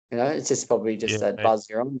 It's just probably just yeah, that maybe. buzz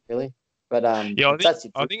you're on, really. But Yeah, if that's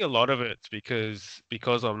your I dream, think a lot of it's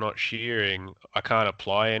because I'm not shearing, I can't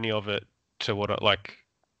apply any of it to what I like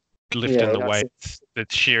yeah, lifting the weights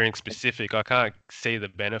that's shearing specific. I can't see the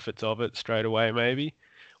benefits of it straight away, maybe.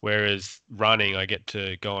 Whereas running, I get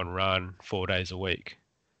to go and run 4 days a week.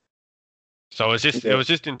 So it yeah, was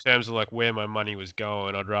just in terms of like where my money was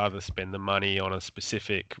going. I'd rather spend the money on a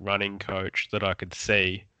specific running coach that I could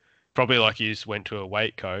see. Probably like you just went to a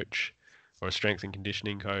weight coach or a strength and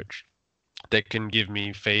conditioning coach that can give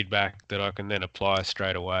me feedback that I can then apply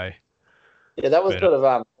straight away. yeah. That was But sort of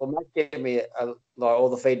well, Matt gave me like all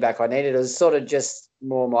the feedback I needed. It was sort of just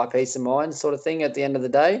more my peace of mind sort of thing at the end of the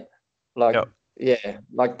day. Like, yep, yeah,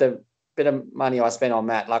 like the bit of money I spent on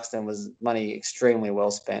Matt Luxton was money extremely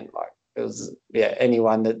well spent. Like it was, yeah,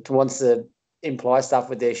 anyone that wants to imply stuff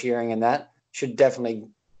with their shearing and that should definitely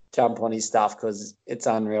jump on his stuff because it's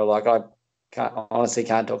unreal. Like I honestly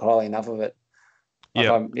can't talk highly enough of it. Like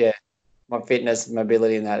yep, yeah, my fitness,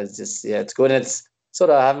 mobility, and that is just yeah, it's good. And it's sort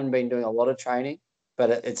of I haven't been doing a lot of training, but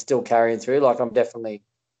it's still carrying through. Like I'm definitely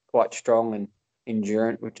quite strong and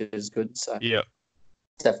endurant, which is good. So yep.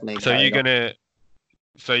 definitely So you're carried on. gonna,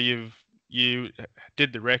 so you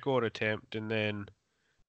did the record attempt and then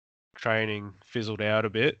training fizzled out a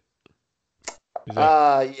bit. Is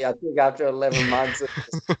that? Yeah, I think after 11 months, it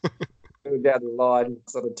just moved down the line,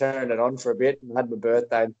 sort of turned it on for a bit and had my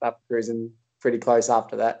birthday and stuff cruising pretty close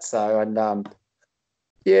after that. So, and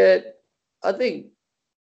yeah, I think,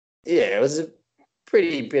 yeah, it was a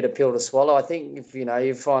pretty bitter pill to swallow. I think if,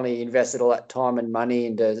 you've finally invested all that time and money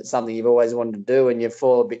into something you've always wanted to do and you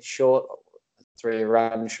fall a bit short, 3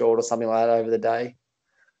 runs short or something like that over the day,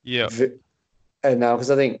 Yep. And because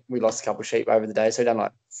I think we lost a couple of sheep over the day, so we done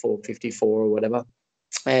like 454 or whatever.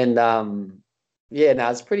 And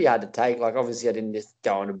it's pretty hard to take. Like, obviously, I didn't just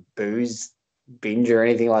go on a booze binge or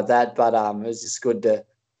anything like that, but it was just good to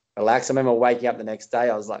relax. I remember waking up the next day,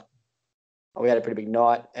 I was like, we had a pretty big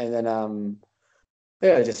night, and then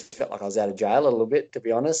I just felt like I was out of jail a little bit, to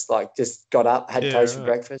be honest. Like, just got up, had toast for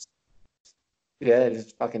breakfast. Yeah,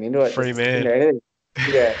 just fucking into it. Free just, man.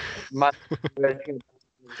 Yeah, much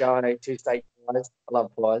go and eat 2 steak pies. I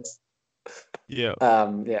love pies. Yeah.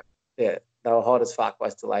 They were hot as fuck. I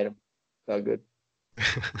still ate them. They were good.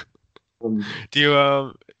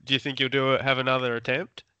 Do you think you'll have another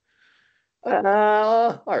attempt?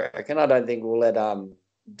 I reckon. I don't think we'll let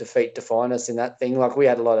defeat define us in that thing. Like, we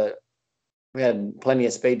had plenty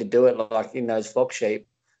of speed to do it, like in those flock sheep.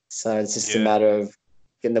 So it's just a matter of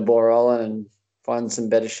getting the ball rolling and finding some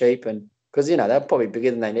better sheep. And because they're probably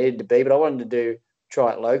bigger than they needed to be, but I wanted to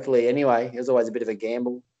try it locally anyway. It was always a bit of a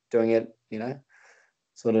gamble doing it,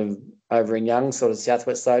 sort of over in Young, sort of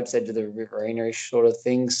southwest slopes, edge of the Riverina-ish sort of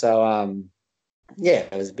thing. So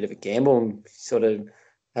it was a bit of a gamble and sort of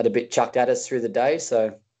had a bit chucked at us through the day.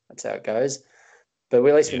 So that's how it goes. But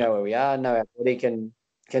at least we know where we are, know our body can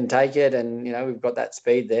take it, and we've got that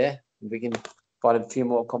speed there. We can find a few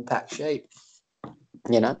more compact sheep.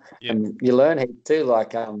 And you learn heaps too.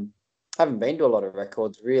 Like, I haven't been to a lot of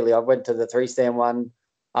records really. I went to the 3-stand one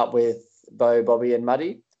up with Bo, Bobby, and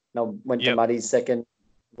Muddy. And I went to Muddy's second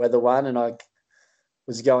weather one, and I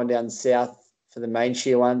was going down south for the main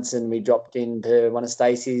shear once, and we dropped into one of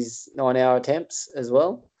Stacey's 9-hour attempts as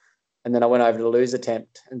well. And then I went over to Lou's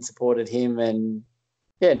attempt and supported him. And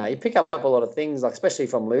you pick up a lot of things, like especially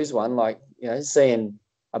from Lou's one, like seeing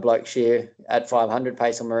a bloke shear at 500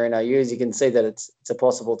 pace on merino ewes, you can see that it's a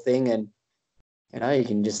possible thing, and you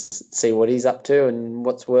can just see what he's up to and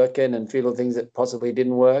what's working, and feel the things that possibly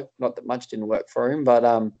didn't work. Not that much didn't work for him,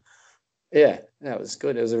 but it was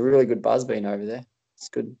good. It was a really good buzz being over there. It's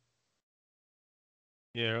good.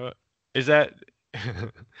 Yeah, right. Is that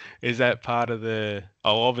is that part of the?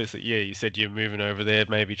 Oh, obviously, yeah. You said you're moving over there,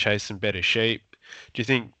 maybe chase some better sheep. Do you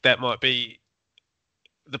think that might be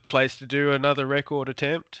the place to do another record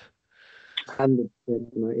attempt? 100%,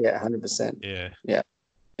 yeah, 100%. Yeah.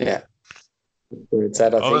 Where it's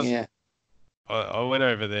at, I think. I went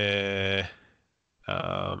over there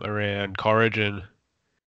around Corrigan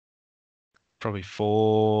probably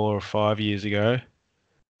 4 or 5 years ago,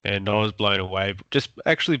 and I was blown away just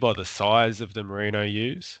actually by the size of the merino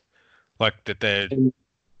ewes. Like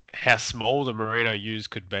how small the merino ewes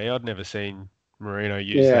could be. I'd never seen merino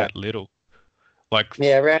ewes that little. Like,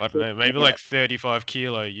 I don't know, maybe like 35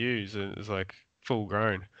 kilo ewes, and it's like full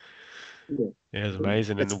grown. Yeah, it's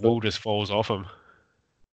amazing, and the wool just falls off them.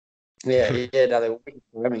 No, they're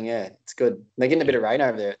swimming. Yeah, it's good. They're getting a bit of rain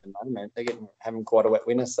over there at the moment. They're having quite a wet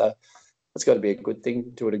winter, so that's got to be a good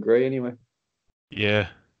thing to a degree, anyway. Yeah.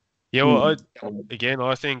 Well,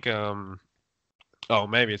 I think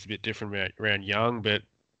maybe it's a bit different around Young, but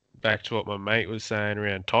back to what my mate was saying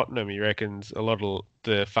around Tottenham, he reckons a lot of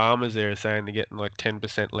the farmers there are saying they're getting like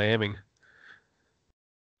 10% lambing.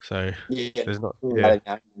 So there's not.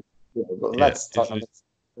 That's Tottenham. It's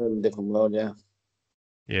a different world. Yeah.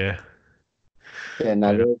 Yeah.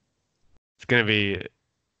 No. It's going to be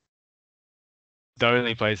the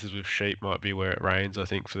only places with sheep might be where it rains, I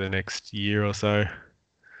think, for the next year or so.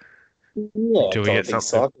 Yeah, until we get something.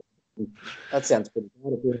 Cycle. That sounds pretty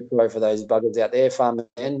good. Sorry for those buggers out there, farmers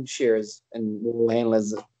and shearers and wool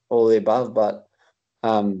handlers, all the above. But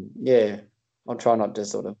I'll try not to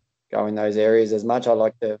sort of go in those areas as much. I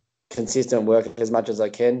like the consistent work as much as I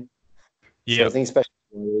can. Yeah. Sort of thing, especially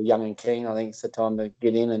when you're young and keen. I think it's the time to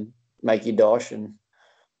get in and make your dosh. And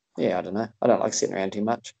I don't know. I don't like sitting around too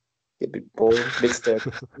much. Get a bit bored, a bit stirred.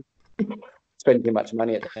 Spend too much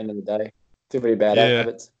money at the end of the day. Two pretty bad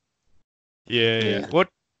habits. Yeah.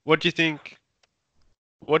 What do you think?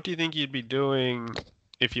 What do you think you'd be doing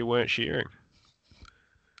if you weren't shearing?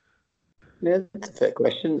 Yeah, that's a fair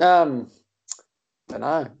question. I don't know.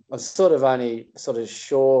 I was sort of only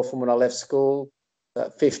sure from when I left school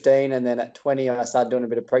at 15, and then at 20 I started doing a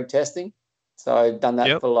bit of preg testing. So I'd done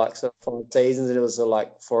that for like sort of 5 seasons, and it was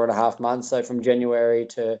like 4.5 months. So from January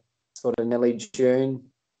to sort of nearly June.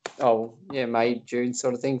 May, June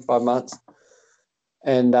sort of thing, 5 months.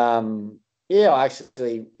 And I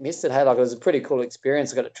actually missed it. Hey, like, it was a pretty cool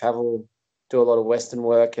experience. I got to travel, do a lot of Western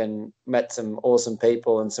work, and met some awesome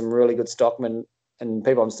people and some really good stockmen and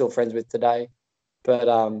people I'm still friends with today. But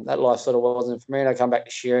that life sort of wasn't for me. And I come back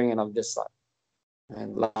to shearing, and I'm just like,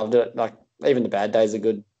 and loved it. Like, even the bad days are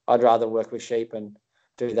good. I'd rather work with sheep and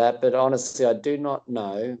do that. But honestly, I do not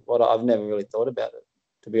know I've never really thought about it,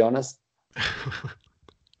 to be honest.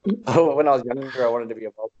 When I was younger, I wanted to be a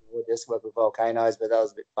volcanologist, work with volcanoes, but that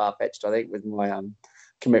was a bit far fetched, I think, with my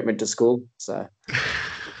commitment to school. So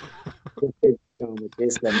just keep going with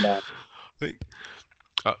this, and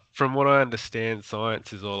From what I understand,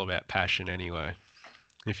 science is all about passion anyway.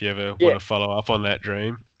 If you ever want yeah, to follow up on that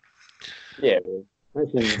dream. yeah, well,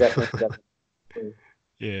 passion's definitely.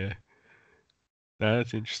 Yeah, no,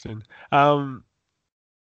 that's interesting. Um,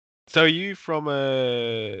 so are you from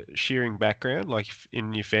a shearing background, like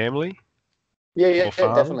in your family Yeah, or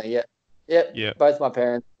farming? definitely. Yeah, yeah. Yeah, Both my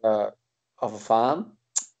parents are off a farm,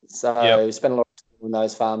 yep, so spent a lot of time on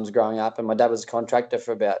those farms growing up. And my dad was a contractor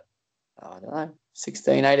for about, I don't know,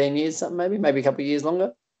 16, 18 years, something maybe a couple of years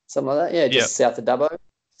longer, something like that. Yeah, yep. just south of Dubbo.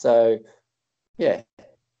 So yeah,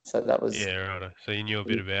 so that was. Yeah, right. So you knew a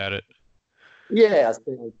bit about it. Yeah, I've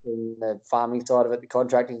seen the farming side of it, the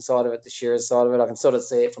contracting side of it, the shearer side of it. I can sort of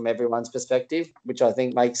see it from everyone's perspective, which I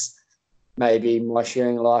think makes maybe my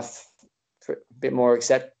shearing life a bit more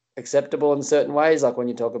acceptable in certain ways. Like when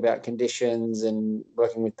you talk about conditions and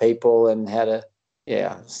working with people and how to,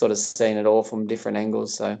 yeah, I've sort of seen it all from different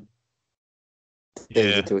angles. So it's easy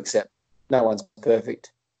Yeah, to accept. No one's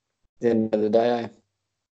perfect at the end of the day.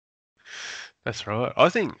 that's right. I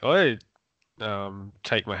think I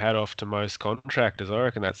take my hat off to most contractors. I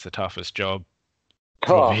reckon that's the toughest job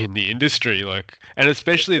probably Oh, in the industry. Like, and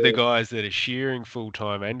especially the guys that are shearing full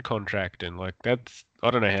time and contracting. Like, that's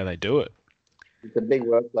I don't know how they do it. it's a big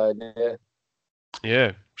workload. Yeah.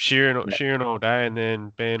 Yeah, shearing all day and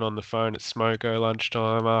then being on the phone at smoko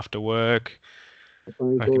lunchtime after work. A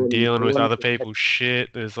phone Like, call and and dealing with another other one. people's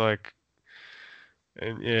shit. There's like,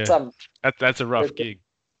 and yeah, Some, that's a rough but- gig.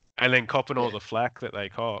 And then copping all yeah. the flack that they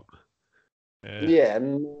cop. Yeah, Yeah,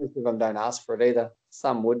 and most of them don't ask for it either.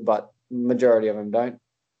 Some would, but majority of them don't.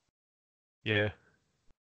 yeah,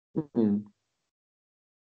 Mm.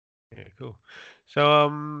 yeah, cool.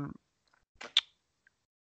 So,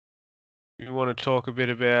 you want to talk a bit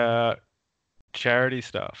about charity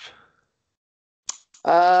stuff?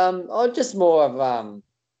 Or just more of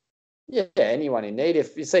yeah, anyone in need.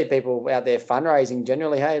 If you see people out there fundraising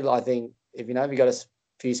generally, hey, I think if you know if you got a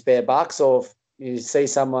few spare bucks, or if you see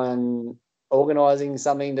someone organising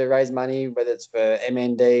something to raise money, whether it's for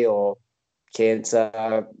MND or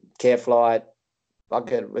cancer care flight,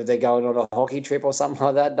 like if they're going on a hockey trip or something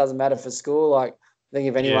like that, doesn't matter for school. Like I think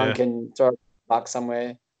if anyone Yeah, can throw a buck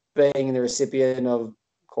somewhere, being the recipient of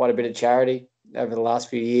quite a bit of charity over the last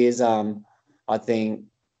few years, I think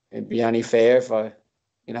it'd be only fair if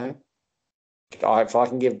you know, if I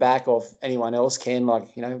can give back, or if anyone else can,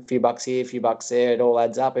 like a few bucks here, a few bucks there, it all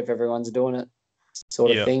adds up if everyone's doing it,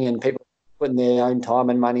 sort of yeah, thing. And people putting their own time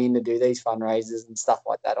and money in to do these fundraisers and stuff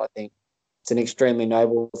like that. I think it's an extremely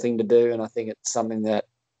noble thing to do, and I think it's something that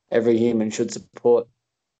every human should support.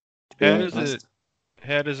 To be How does it? honest,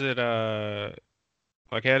 How does it?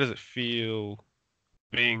 Like, how does it feel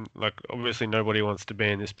being like? Obviously, nobody wants to be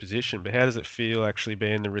in this position, but how does it feel actually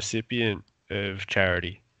being the recipient of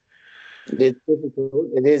charity? it's difficult.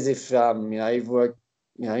 It is if you've worked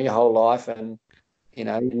your whole life, and you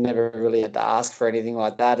never really had to ask for anything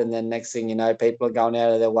like that, and then next thing you know, people are going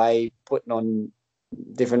out of their way putting on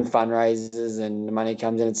different fundraisers, and the money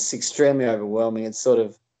comes in. It's extremely overwhelming. It's sort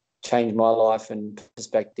of changed my life and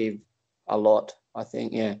perspective a lot, I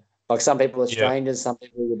think. Yeah. Like some people are Yeah, strangers, some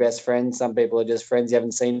people are your best friends, some people are just friends you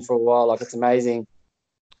haven't seen for a while. Like it's amazing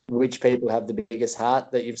which people have the biggest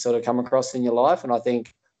heart that you've sort of come across in your life. And I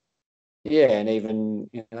think, yeah, and even,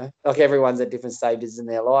 like everyone's at different stages in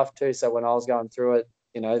their life too. So when I was going through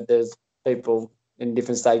it, there's people in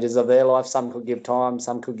different stages of their life. Some could give time,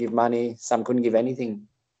 some could give money, some couldn't give anything.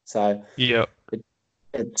 So yeah,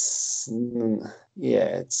 it's yeah,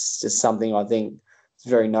 it's just something I think is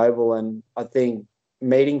very noble, and I think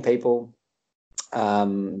meeting people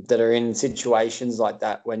that are in situations like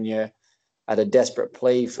that when you're at a desperate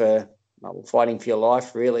plea for fighting for your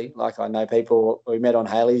life, really. Like I know people we met on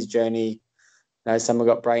Hayley's journey. Some have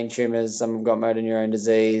got brain tumors, some have got motor neurone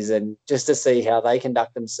disease, and just to see how they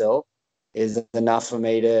conduct themselves is enough for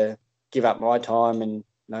me to give up my time and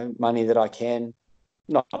money that I can,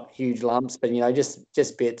 not huge lumps, but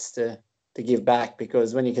just bits to give back.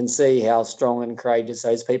 Because when you can see how strong and courageous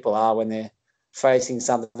those people are when they're facing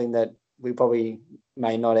something that we probably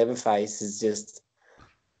may not ever face, is just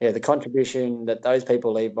the contribution that those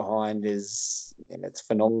people leave behind is it's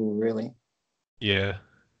phenomenal, really. yeah,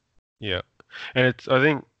 yeah. And it's I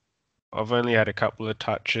think I've only had a couple of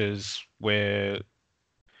touches where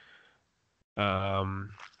um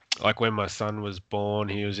like when my son was born,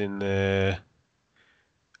 he was in the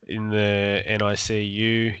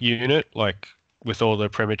NICU unit, like with all the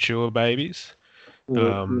premature babies.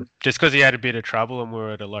 Just because he had a bit of trouble and we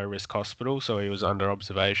were at a low risk hospital, so he was under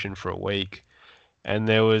observation for a week. And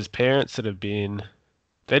there was parents that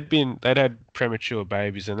they'd had premature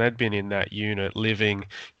babies and they'd been in that unit living,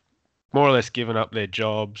 more or less given up their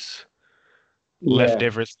jobs, left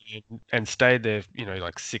everything and stayed there,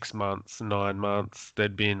 like 6 months, 9 months.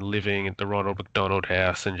 They'd been living at the Ronald McDonald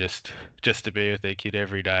House and just to be with their kid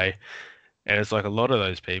every day. And it's like a lot of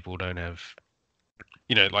those people don't have,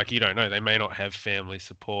 like you don't know, they may not have family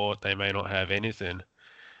support, they may not have anything.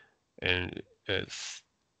 And it's,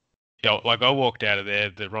 like I walked out of there,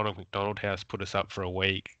 the Ronald McDonald House put us up for a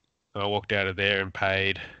week. I walked out of there and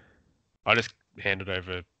I just handed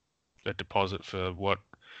over a deposit for what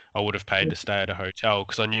I would have paid to stay at a hotel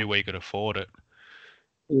because I knew we could afford it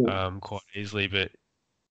quite easily. But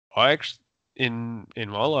I actually, in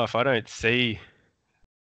my life, I don't see,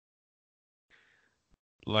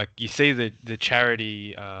 like, you see the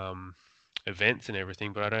charity events and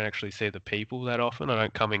everything, but I don't actually see the people that often. I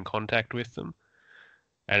don't come in contact with them,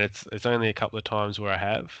 and it's only a couple of times where I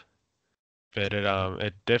have, but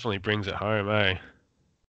it definitely brings it home, eh?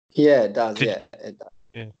 Yeah, it does. It does.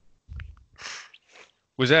 Yeah.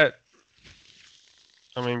 Was that?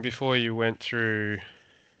 I mean, before you went through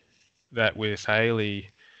that with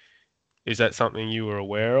Hayley, is that something you were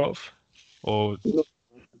aware of, or?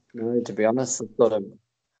 No, to be honest, I sort of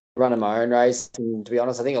running my own race, and to be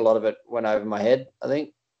honest, I think a lot of it went over my head. I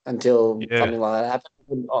think until something like that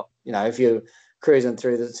happened. If you're cruising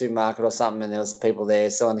through the supermarket or something, and there was people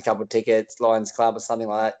there selling a couple of tickets, Lions Club or something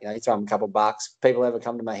like that, you throw them a couple of bucks. People ever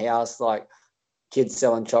come to my house, like kids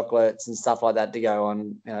selling chocolates and stuff like that to go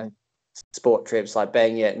on, sport trips, like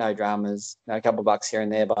bang, no dramas, a couple of bucks here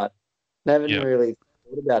and there, but never really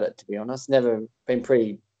thought about it, to be honest. Never been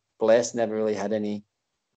pretty blessed, never really had any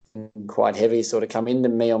quite heavy sort of come into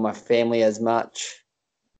me or my family as much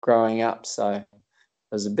growing up. So it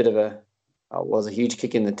was a huge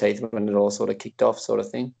kick in the teeth when it all sort of kicked off, sort of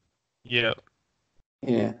thing. Yeah.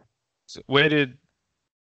 Yeah. So how did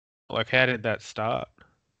that start?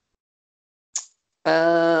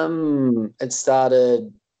 It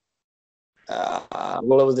started, it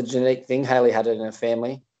was a genetic thing. Hayley had it in her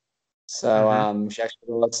family. So she actually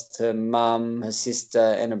lost her mum, her sister,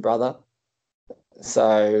 and her brother.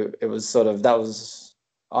 So it was sort of,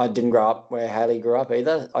 I didn't grow up where Hayley grew up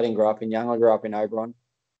either. I didn't grow up in Young. I grew up in Oberon.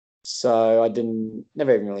 So I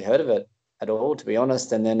never even really heard of it at all, to be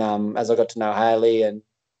honest. And then as I got to know Hayley, and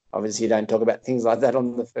obviously you don't talk about things like that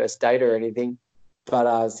on the first date or anything, but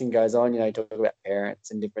as thing goes on, you talk about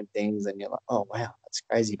parents and different things, and you're like, oh, wow, that's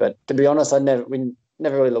crazy. But to be honest, we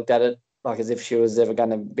never really looked at it like as if she was ever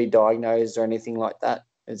going to be diagnosed or anything like that.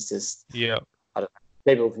 It's just, I don't know.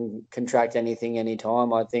 People can contract anything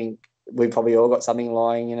anytime. I think we probably all got something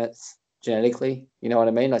lying in it genetically. You know what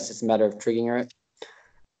I mean? It's just a matter of triggering it,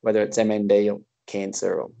 whether it's MND or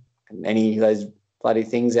cancer or any of those bloody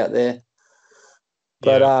things out there.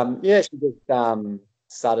 But, she just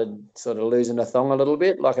started sort of losing her thong a little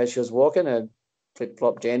bit, like as she was walking, a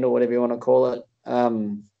flip-flop gender, whatever you want to call it.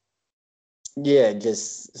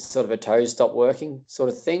 Just sort of a toe stopped working sort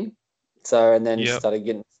of thing. So, and then she started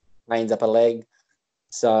getting pains up her leg.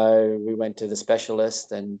 So we went to the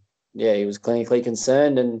specialist, and he was clinically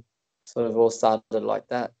concerned, and sort of all started like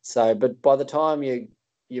that. So, but by the time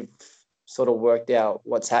you've sort of worked out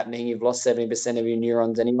what's happening, you've lost 70% of your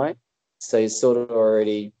neurons anyway. So you're sort of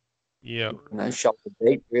already, shoulder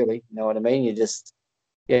deep, really. You know what I mean? You just,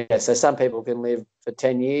 So some people can live for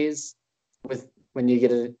 10 years when you get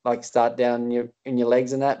to start down in your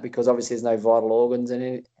legs and that, because obviously there's no vital organs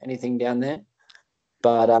and anything down there.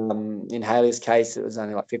 But in Hayley's case, it was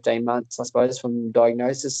only 15 months, I suppose, from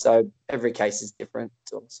diagnosis. So every case is different.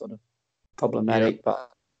 It's all sort of problematic.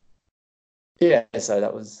 But so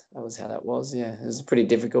that was how that was. Yeah, it was pretty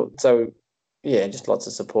difficult. So just lots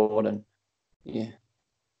of support and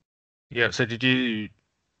So did you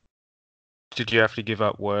have to give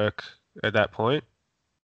up work at that point?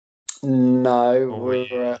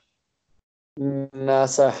 No, no.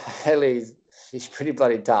 So she's pretty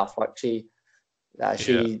bloody tough. She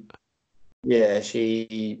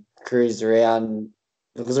cruised around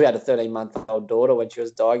because we had a 13-month-old daughter when she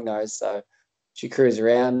was diagnosed. So she cruised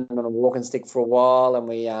around on a walking stick for a while, and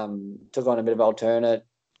we took on a bit of alternate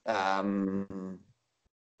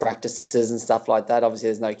practices and stuff like that. Obviously,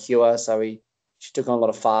 there's no cure, so she took on a lot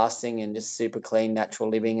of fasting and just super clean, natural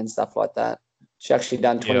living and stuff like that. She actually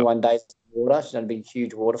done 21 days of water. She's done a big,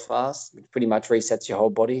 huge water fast, which pretty much resets your whole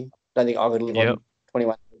body. I don't think I could live on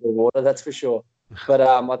 21 days of water, that's for sure. But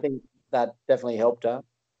I think that definitely helped her,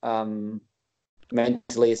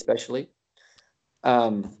 mentally especially.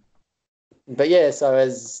 but yeah, so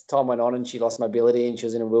as time went on and she lost mobility and she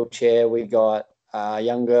was in a wheelchair, we got a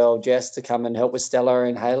young girl, Jess, to come and help with Stella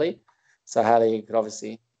and Hayley. So Hayley could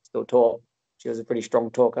obviously still talk. She was a pretty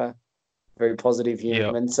strong talker, very positive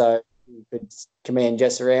human. So you could command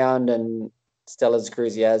Jess around, and Stella's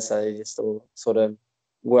cruisy as, so they just all sort of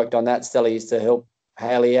worked on that. Stella used to help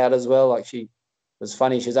Hayley out as well. Like, she was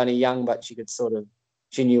funny. She was only young, but she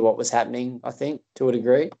knew what was happening, I think, to a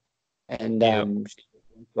degree. And she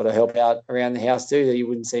sort of help out around the house too. You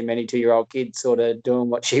wouldn't see many 2-year-old kids sort of doing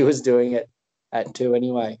what she was doing at 2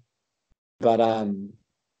 anyway. But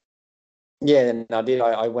yeah, and I did.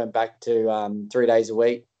 I went back to 3 days a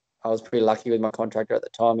week. I was pretty lucky with my contractor at the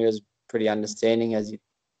time. He was pretty understanding, as you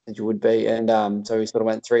would be, and so we sort of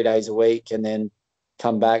went 3 days a week, and then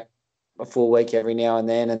come back a full week every now and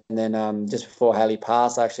then. And then just before Hayley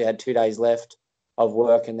passed, I actually had 2 days left of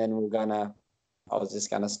work, and then I was just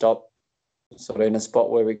gonna stop, sort of in a spot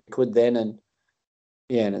where we could then, and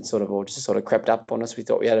and it sort of all just sort of crept up on us. We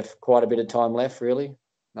thought we had quite a bit of time left, really,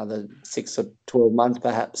 another 6 or 12 months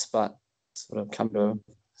perhaps, but sort of come to a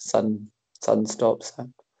sudden stop. So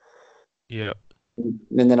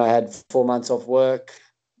and then I had 4 months off work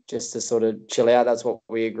just to sort of chill out. That's what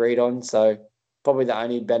we agreed on. So probably the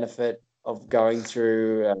only benefit of going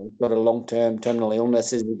through sort of long-term terminal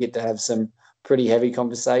illness is we get to have some pretty heavy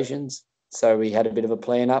conversations. So we had a bit of a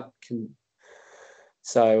plan up.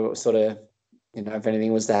 So sort of, if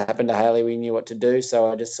anything was to happen to Hayley, we knew what to do.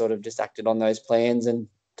 So I just sort of acted on those plans and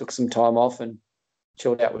took some time off and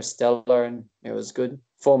chilled out with Stella, and it was good.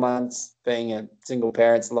 4 months being a single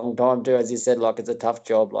parent's a long time too. As you said, like, it's a tough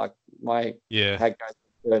job. Like, my hat goes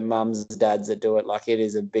to mums, dads that do it. Like, it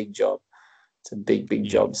is a big job. It's a big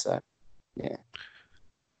job. So I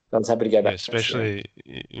was happy to go back. Especially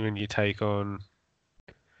when you take on,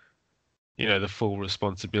 the full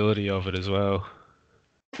responsibility of it as well.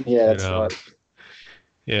 Yeah, that's right.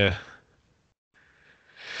 Yeah.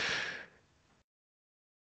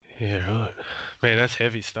 Yeah, right. Man, that's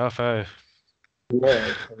heavy stuff, eh?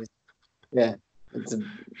 Yeah. Yeah. It's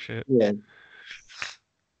shit. Yeah.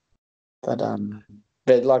 But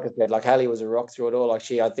like I said, like, Hayley was a rock through it all.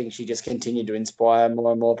 Like, I think she just continued to inspire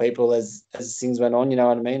more and more people as things went on. You know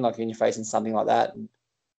what I mean? Like, when you're facing something like that, and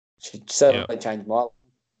she certainly changed my life.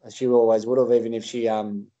 She always would have, even if she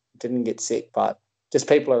didn't get sick. But just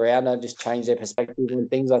people around her just changed their perspective on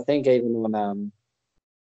things. I think even on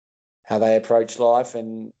how they approach life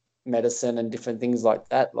and medicine and different things like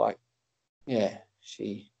that. Like,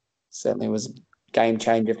 she certainly was a game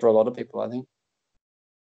changer for a lot of people, I think.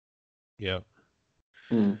 Yeah.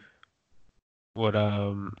 Mm. What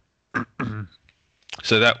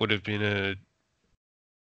so that would have been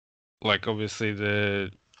obviously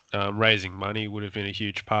the raising money would have been a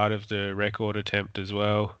huge part of the record attempt as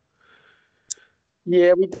well.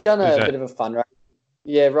 Yeah, we've done a bit of a fundraiser.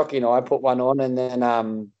 Yeah, Rocky and I put one on, and then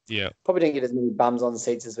probably didn't get as many bums on the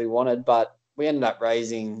seats as we wanted, but we ended up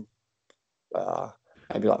raising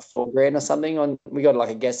maybe like $4,000 or something. We got like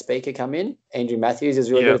a guest speaker come in. Andrew Matthews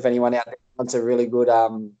is really good. If anyone out there wants a really good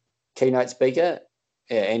keynote speaker,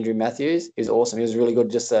 Andrew Matthews is awesome. He was really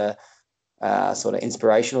good, just a sort of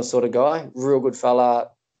inspirational sort of guy. Real good fella,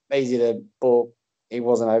 easy to book. He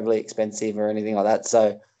wasn't overly expensive or anything like that.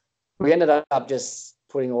 So we ended up just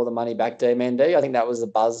putting all the money back to MND. I think that was the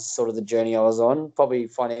buzz, sort of the journey I was on. Probably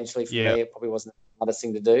financially for me, it probably wasn't the hardest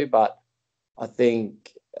thing to do, but I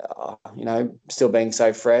think, still being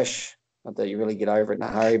so fresh, not that you really get over it in a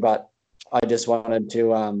hurry, but I just wanted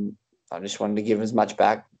to give as much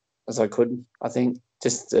back as I could, I think,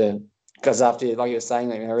 just because after, like you were saying,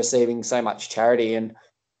 receiving so much charity and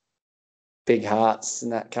big hearts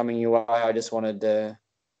and that coming your way, I just wanted to,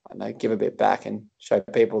 give a bit back and show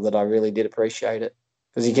people that I really did appreciate it.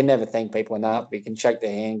 Because you can never thank people enough. You can shake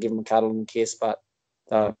their hand, give them a cuddle and kiss, but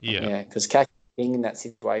because cash being in that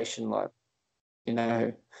situation, like,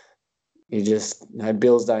 you just,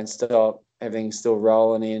 bills don't stop, everything's still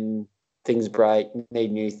rolling in, things break,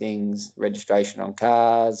 need new things, registration on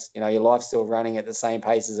cars, your life's still running at the same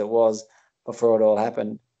pace as it was before it all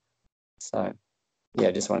happened. So,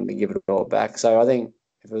 just wanted to give it all back. So I think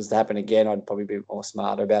if it was to happen again, I'd probably be more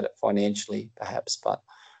smarter about it financially, perhaps, but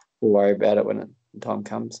we'll worry about it when the time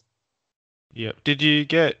comes. Yeah. Did you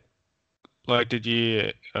get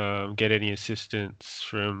any assistance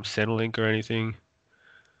from Centrelink or anything?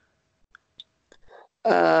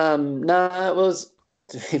 No, it was,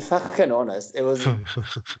 to be fucking honest, it was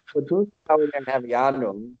we're talking how we're going to have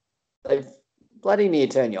Yarnum. They've bloody near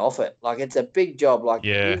turn you off it. Like, it's a big job. Like,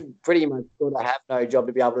 you pretty much sort of have no job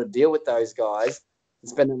to be able to deal with those guys and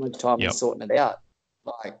spend that much time on sorting it out.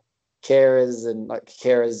 Like, carers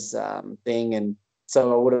thing, and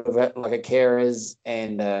So I would have had like a carers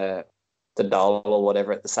and the dole or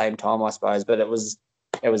whatever at the same time, I suppose. But it was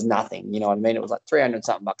nothing. You know what I mean? It was like 300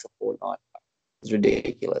 something bucks a fortnight. It was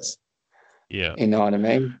ridiculous. Yeah. You know what I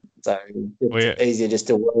mean? So it's easier just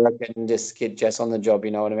to work and just get Jess on the job.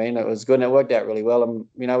 You know what I mean? It was good and it worked out really well. And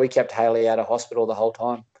we kept Hayley out of hospital the whole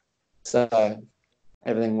time, so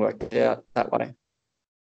everything worked out that way.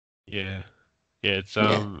 Yeah. Yeah, it's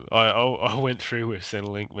I went through with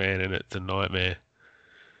Centrelink, man, and it's a nightmare.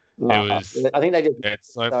 I think they just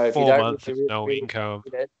it's like so 4 months of no income.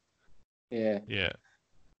 Yeah. Yeah.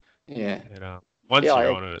 Yeah. And, once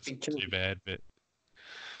you're on it, it's not too bad, but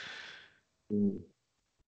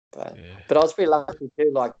but I was pretty lucky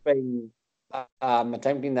too, like being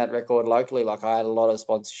attempting that record locally. Like I had a lot of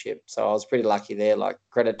sponsorship, so I was pretty lucky there. Like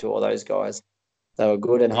credit to all those guys, they were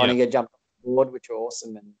good. And Honeyger jumped on board, which were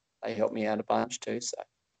awesome, and they helped me out a bunch too. So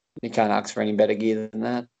you can't ask for any better gear than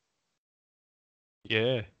that.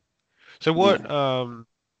 Yeah. So what?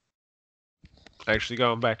 Actually,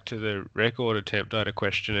 going back to the record attempt, I had a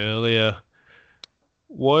question earlier.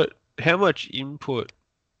 How much input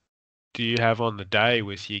do you have on the day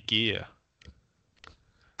with your gear?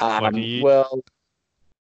 Well,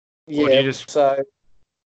 yeah. Or do you just so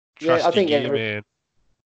trust I think your gear, man?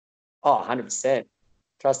 100%.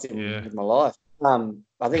 Trust him with my life.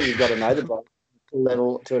 I think you've got to know the bloke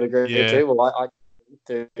level to a degree too. Well, I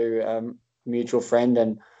to mutual friend,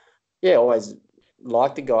 and always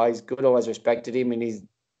liked the guy. He's good. Always respected him, and he's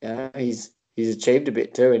achieved a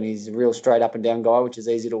bit too. And he's a real straight up and down guy, which is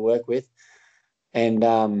easy to work with. And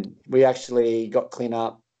we actually got clean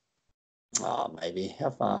up. Maybe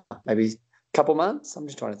how far? Maybe a couple months. I'm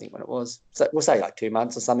just trying to think when it was. So we'll say like 2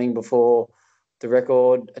 months or something before the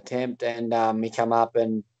record attempt, and he come up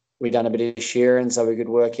and we done a bit of shearing so we could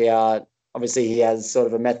work out. Obviously, he has sort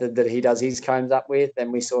of a method that he does his combs up with,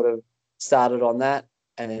 and we sort of started on that,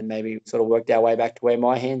 and then maybe sort of worked our way back to where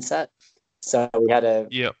my hand sat. So we had a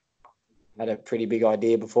pretty big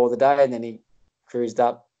idea before the day, and then he cruised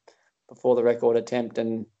up before the record attempt,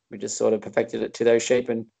 and we just sort of perfected it to those sheep.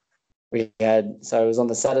 And so it was on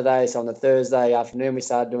the Saturday. So on the Thursday afternoon, we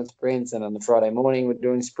started doing sprints, and on the Friday morning, we're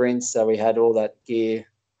doing sprints. So we had all that gear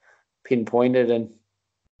pinpointed, and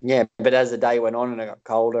but as the day went on and it got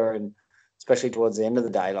colder, and especially towards the end of the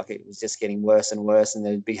day, like it was just getting worse and worse, and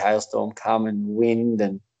there's a big hailstorm come and wind,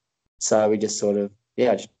 and so we just sort of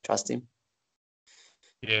just trust him.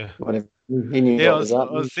 Yeah. Whatever. He knew what was up.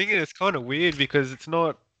 I was thinking it's kind of weird because it's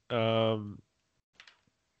not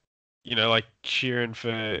like shearing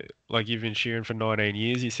for, like you've been shearing for 19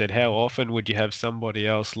 years, you said, how often would you have somebody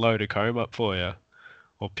else load a comb up for you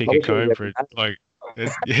or pick a comb for it? Like,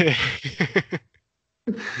 yeah.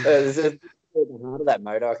 There's a heart of that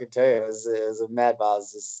motor, I can tell you. It was a mad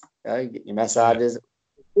buzz. Just, get your massages.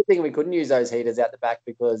 Good thing we couldn't use those heaters out the back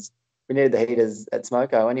because we needed the heaters at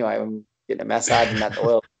Smoko anyway when getting a massage and that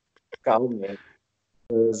oil. Cold, man.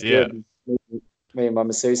 It was good. Me and my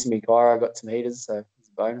masseuse and my chiro got some heaters, so it's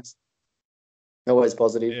a bonus. Always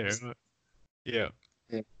positive. Yeah.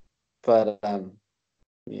 But but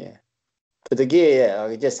the gear,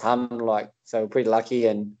 I just hummed so we're pretty lucky,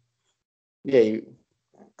 and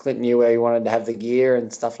Clint knew where he wanted to have the gear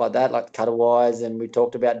and stuff like that, like cutter wise, and we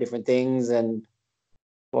talked about different things and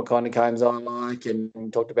what kind of combs I like, and we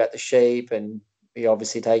talked about the sheep, and we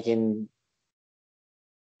obviously take in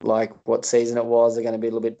like what season it was. They're going to be a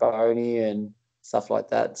little bit bony and stuff like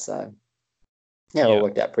that. So it all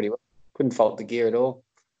worked out pretty well. Couldn't fault the gear at all.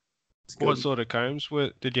 What sort of combs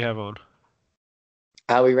did you have on?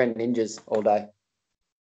 We ran ninjas all day.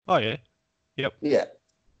 Oh yeah. Yep. Yeah.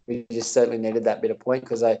 We just certainly needed that bit of point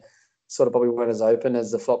because they sort of probably weren't as open as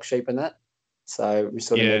the flock sheep and that. So we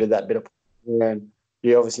sort of needed that bit of point. And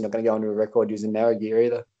you're obviously not going to go into a record using narrow gear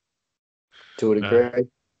either, to a degree.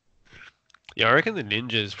 Yeah, I reckon the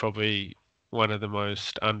Ninja is probably one of the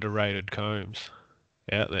most underrated combs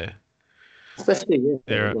out there. Especially,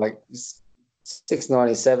 they're like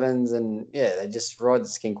 697s, and they just ride the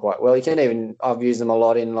skin quite well. I've used them a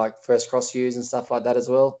lot in like first cross use and stuff like that as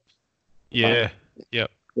well. Yeah.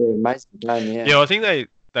 Yep. Yeah, amazing game, Yeah, I think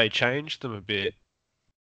they changed them a bit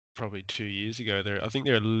probably 2 years ago. I think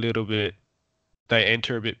they're a little bit, they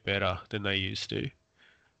enter a bit better than they used to.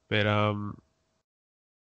 But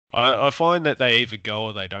I find that they either go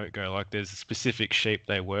or they don't go. Like there's a specific sheep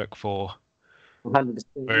they work for. 100%.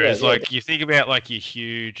 Whereas you think about like your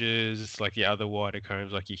Huges, like your other wider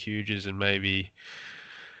combs, like your Huges and maybe,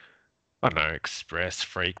 I don't know, Express,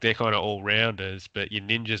 Freak, they're kind of all-rounders, but your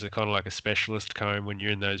Ninjas are kind of like a specialist comb when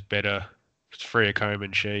you're in those better, freer comb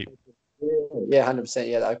and sheep. Yeah, 100%.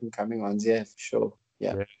 Yeah, the open combing ones, for sure.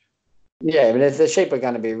 Yeah. Yeah, I mean, if the sheep are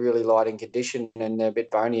going to be really light in condition and they're a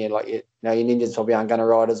bit bony, like your ninjas probably aren't going to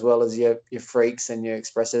ride as well as your freaks and your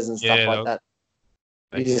expresses and stuff like that.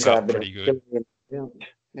 They You just got to have suck a bit pretty good.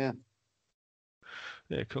 Yeah.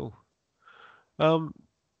 Yeah, cool.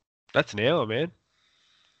 That's an hour, man.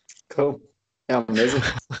 Cool. Yeah, amazing.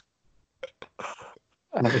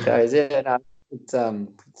 Happy days. Yeah, no,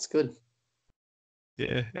 it's good.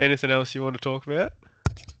 Yeah. Anything else you want to talk about?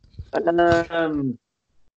 Don't know.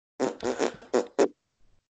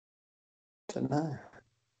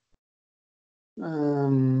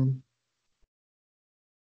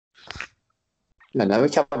 I know we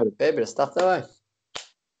covered a fair bit of stuff though. Eh?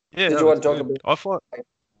 Yeah, Did you want to talk about I find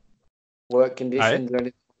work conditions or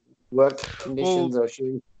anything? Work conditions or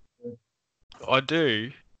shooting? I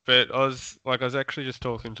do, but I was actually just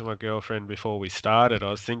talking to my girlfriend before we started.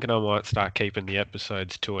 I was thinking I might start keeping the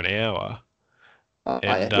episodes to an hour,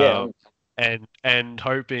 and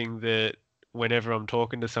hoping that whenever I'm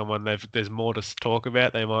talking to someone, there's more to talk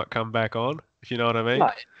about. They might come back on, if you know what I mean.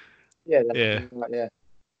 Yeah,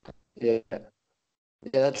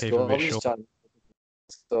 that's Keep cool. them a bit I'm just short. trying to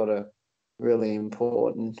sort of really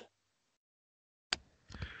important.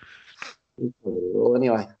 Well,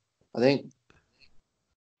 anyway, I think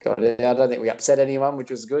got it. I don't think we upset anyone, which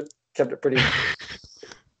was good. Kept it pretty.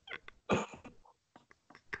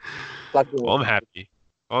 Well, I'm happy.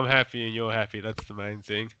 I'm happy and you're happy. That's the main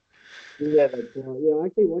thing. Yeah, I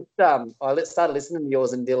actually watched. I started listening to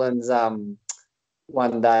yours and Dylan's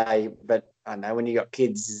one day, but I know when you got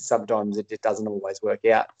kids, sometimes it just doesn't always work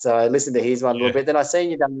out. So I listened to his one a little bit. Then I seen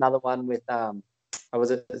you done another one with was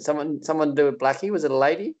it someone do it Blackie? Was it a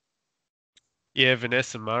lady? Yeah,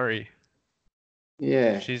 Vanessa Murray.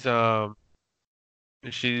 Yeah. She's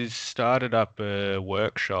started up a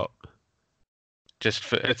workshop. Just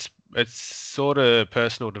for it's sort of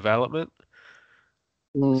personal development.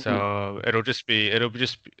 Mm-hmm. So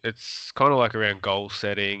it's kind of like around goal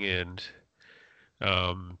setting and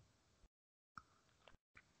I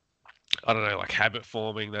don't know, like habit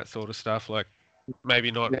forming, that sort of stuff. Like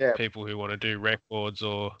maybe not people who want to do records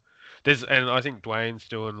and I think Dwayne's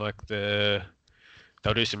doing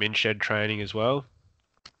they'll do some in-shed training as well.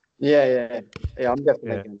 Yeah. I'm definitely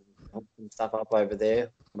going to put some stuff up over there.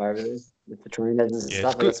 With the trainers and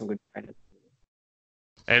stuff. I got some good trainers.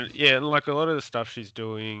 And like a lot of the stuff she's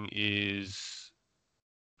doing is,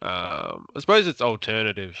 I suppose it's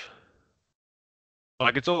alternative.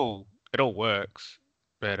 Like it all works,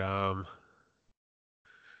 but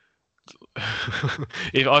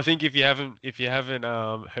if you haven't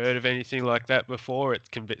heard of anything like that before, it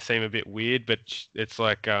can seem a bit weird. But it's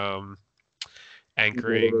like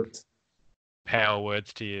anchoring power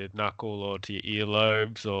words to your knuckle or to your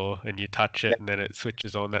earlobes, and you touch it and then it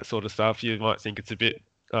switches on, that sort of stuff. You might think it's a bit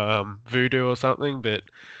voodoo or something, but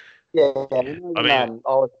I mean,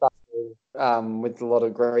 I was with a lot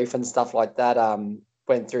of grief and stuff like that.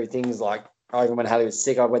 Went through things like even when Hayley was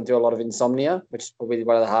sick, I went through a lot of insomnia, which is probably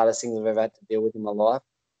one of the hardest things I've ever had to deal with in my life.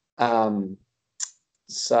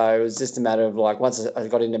 So it was just a matter of like once I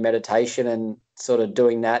got into meditation and sort of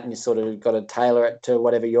doing that, and you sort of got to tailor it to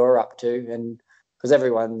whatever you're up to, and because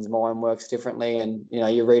everyone's mind works differently, and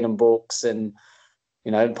you're reading books and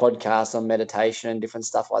podcasts on meditation and different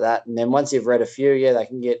stuff like that, and then once you've read a few, they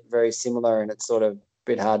can get very similar, and it's sort of a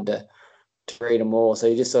bit hard to read them all. So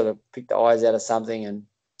you just sort of pick the eyes out of something, and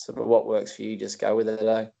sort of what works for you, just go with it.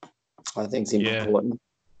 I think it's important.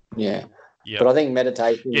 Yeah. But I think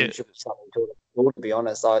meditation should be something to be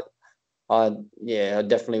honest. I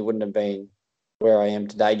definitely wouldn't have been where I am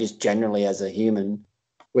today, just generally as a human,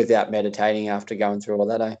 without meditating after going through all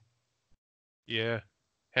that. Yeah.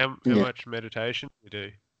 How much meditation do you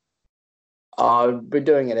do? I'd be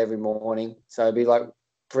doing it every morning. So it'd be like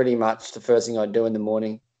pretty much the first thing I'd do in the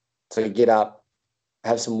morning. So get up,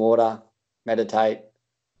 have some water, meditate.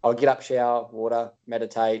 I'll get up, shower, water,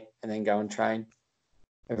 meditate, and then go and train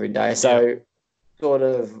every day. So sort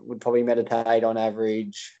of would probably meditate on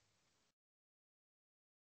average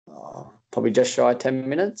probably just shy of 10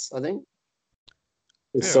 minutes, I think.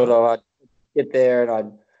 It's sort of I'd get there and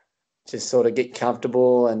I'd just sort of get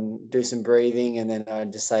comfortable and do some breathing, and then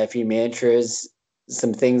I'd just say a few mantras,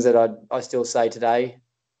 some things that I still say today.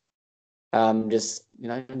 Just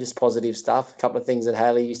positive stuff. A couple of things that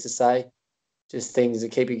Hayley used to say, just things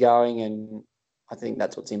that keep you going, and I think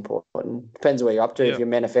that's what's important. Depends where you're up to. If you're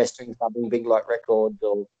manifesting something big like records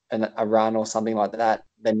or a run or something like that,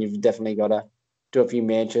 then you've definitely got to do a few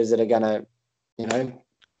mantras that are going to,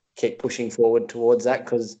 keep pushing forward towards that,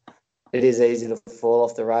 because it is easy to fall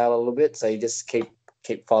off the rail a little bit. So you just keep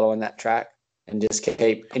following that track and just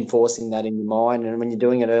keep enforcing that in your mind. And when you're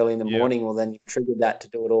doing it early in the morning, well, then you've triggered that to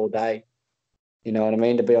do it all day. You know what I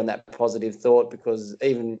mean? To be on that positive thought, because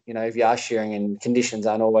even, you know, if you are shearing and conditions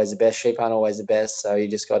aren't always the best, sheep aren't always the best. So you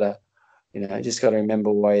just got to, you know, just got to remember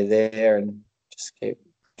why you're there and just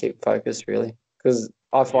keep focused, really. Because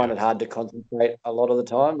I find Yeah. it hard to concentrate a lot of the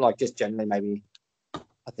time. Like, just generally, maybe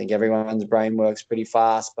I think everyone's brain works pretty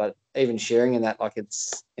fast, but even shearing in that, like,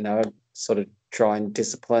 it's, you know, sort of try and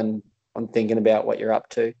discipline on thinking about what you're up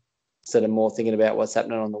to instead of more thinking about what's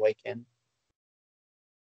happening on the weekend.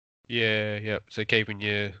 Yeah, yep. So keeping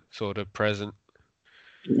you sort of present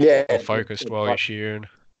Yeah, or focused while you're shearing.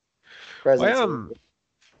 I presence.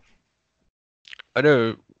 I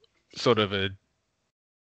know sort of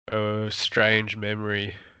a strange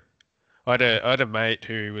memory. I had a mate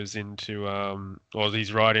who was into or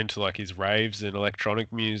he's right into like his raves and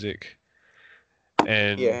electronic music,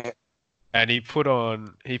 and Yeah. he put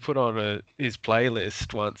on his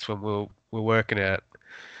playlist once when we were working out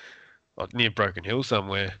like, near Broken Hill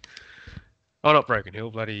somewhere. Oh, not Broken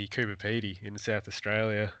Hill, bloody Cooper Pedy in South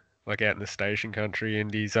Australia, like out in the station country,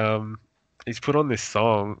 and he's put on this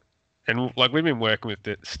song, and like we've been working with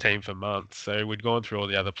this team for months, so we'd gone through all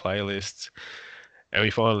the other playlists, and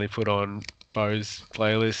we finally put on Bo's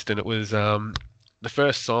playlist, and it was the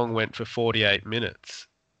first song went for 48 minutes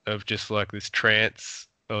of just like this trance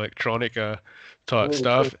electronica type Really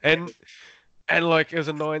cool. stuff, and like it was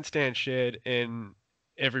a nine-stand shed, and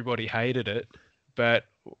everybody hated it, but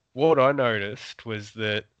what I noticed was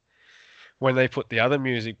that when they put the other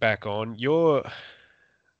music back on,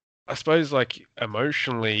 I suppose, like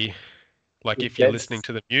emotionally, like if you're listening That's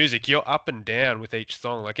to the music, you're up and down with each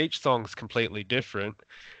song. Like each song's completely different,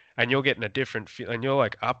 and you're getting a different feel, and you're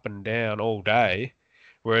like up and down all day.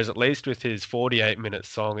 Whereas at least with his 48-minute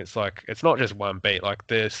song, it's like it's not just one beat. Like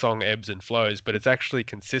the song ebbs and flows, but it's actually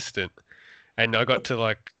consistent. And I got to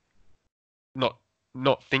like not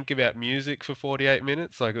not think about music for 48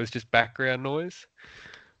 minutes. Like it was just background noise,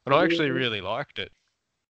 and I actually really liked it.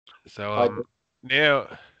 So I now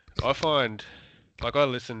I find like I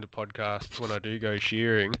listen to podcasts when I do go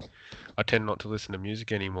shearing. I tend not to listen to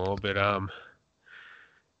music anymore, but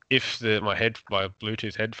if my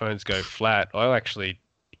Bluetooth headphones go flat, I actually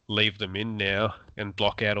leave them in now and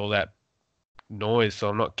block out all that noise, so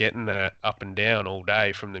I'm not getting that up and down all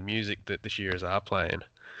day from the music that the shearers are playing.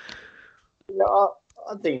 Yeah,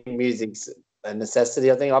 I think music's a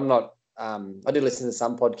necessity. I think I'm not. I do listen to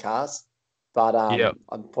some podcasts, but Yeah,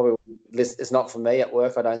 I'm probably it's not for me at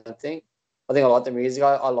work. I don't think. I think I like the music.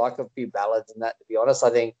 I like a few ballads and that. To be honest, I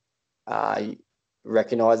think you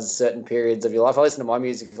recognise certain periods of your life. I listen to my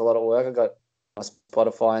music a lot at work. I've got my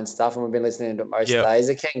Spotify and stuff, and we've been listening to it most yeah, days.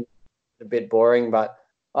 It can get a bit boring, but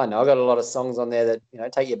I know I've got a lot of songs on there that, you know,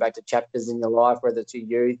 take you back to chapters in your life, whether it's your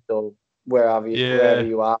youth or wherever yeah,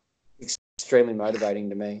 you are. Extremely motivating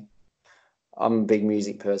to me. I'm a big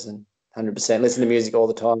music person, 100%. Listen to music all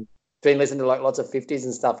the time. Been listening to like lots of 50s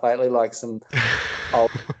and stuff lately, like some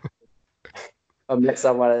old. I met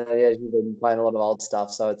someone and yeah, she's been playing a lot of old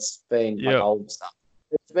stuff, so it's been like yeah, old stuff.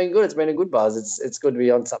 It's been good. It's been a good buzz. It's good to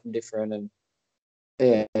be on something different, and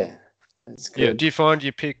yeah, it's yeah. good. Do you find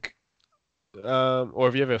you pick, or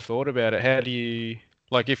have you ever thought about it? How do you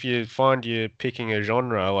like if you find you're picking a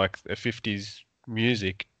genre like a 50s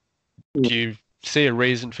music? Do you see a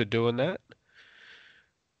reason for doing that?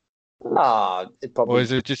 It Or probably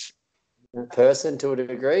is it just, person to a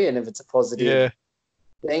degree, and if it's a positive yeah,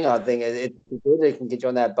 thing, I think it's good. It can get you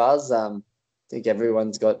on that buzz. I think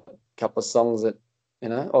everyone's got a couple of songs that, you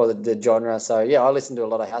know, or the genre. So yeah, I listened to a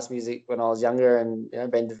lot of house music when I was younger, and, you know,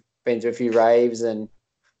 been to a few raves, and,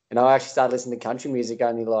 you know, I actually started listening to country music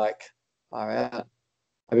only like, all right,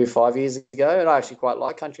 maybe 5 years ago, and I actually quite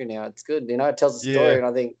like country now. It's good, you know, it tells a story, yeah, and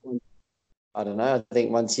I think, I don't know, I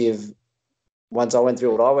think once I went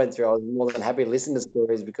through what I went through, I was more than happy to listen to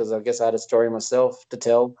stories because I guess I had a story myself to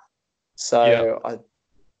tell. yeah, So I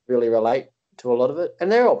really relate to a lot of it,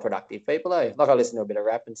 and they're all productive people, eh? Like, I listen to a bit of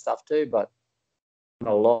rap and stuff too, but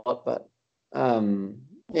not a lot. But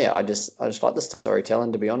yeah, I just like the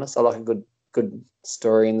storytelling. To be honest, I like a good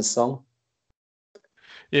story in the song.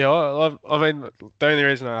 yeah. I mean, the only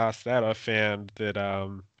reason I asked that, I found that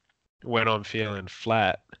when I'm feeling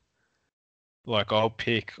flat, like I'll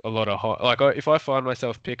pick a lot of if I find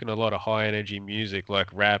myself picking a lot of high energy music like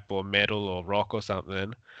rap or metal or rock or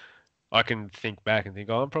something, I can think back and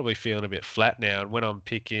think, oh, I'm probably feeling a bit flat now. And when I'm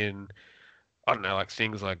picking, I don't know, like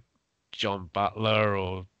things like John Butler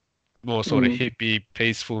or more sort of Mm, hippie,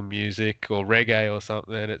 peaceful music or reggae or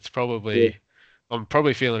something, yeah, I'm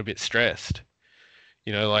probably feeling a bit stressed.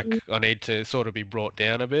 You know, like I need to sort of be brought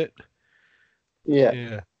down a bit. yeah.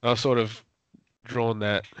 Yeah, I've sort of drawn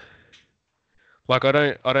that Like I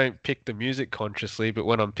don't pick the music consciously, but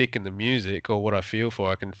when I'm picking the music or what I feel for,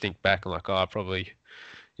 I can think back and like, oh, I probably,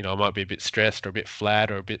 I might be a bit stressed or a bit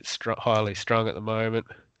flat or a bit highly strung at the moment.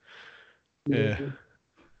 Yeah.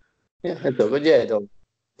 Yeah, it's all good. Yeah, it all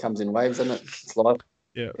comes in waves, doesn't it? It's life.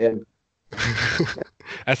 Yeah. Yeah.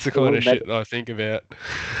 That's the kind of shit that I think about.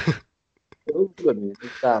 It was good,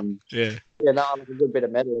 man. Yeah. Yeah, no, I like a good bit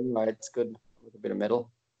of metal anyway. It's good with a bit of metal.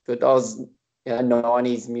 Good. I was,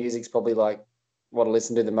 90s music's probably like what I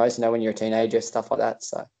listen to the most, when you're a teenager, stuff like that.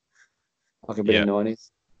 So, like a bit of 90s.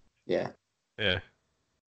 Yeah. Yeah.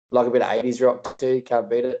 Like a bit of 80s rock too. Can't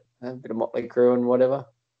beat it. A bit of Motley Crue and whatever.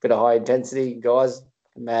 Bit of high intensity guys,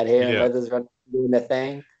 mad hair and Yeah. leathers running, doing their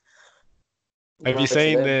thing. Have you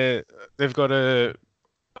seen they've got I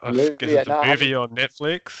guess it's a movie on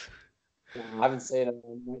Netflix? No, I haven't seen it.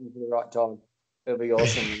 I'm waiting for the right time. It'll be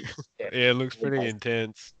awesome. Yeah, it looks pretty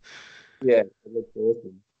intense. Yeah, it looks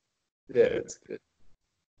awesome. Yeah, Yeah. it's good.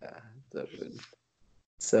 So good.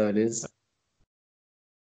 So it is.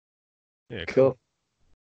 Yeah, Cool.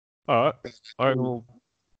 All right. All right,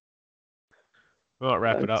 we might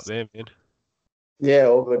wrap it up there, man. Yeah,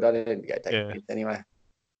 all good. I didn't go take it anyway.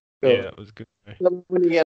 Cool. Yeah, that was good. When you get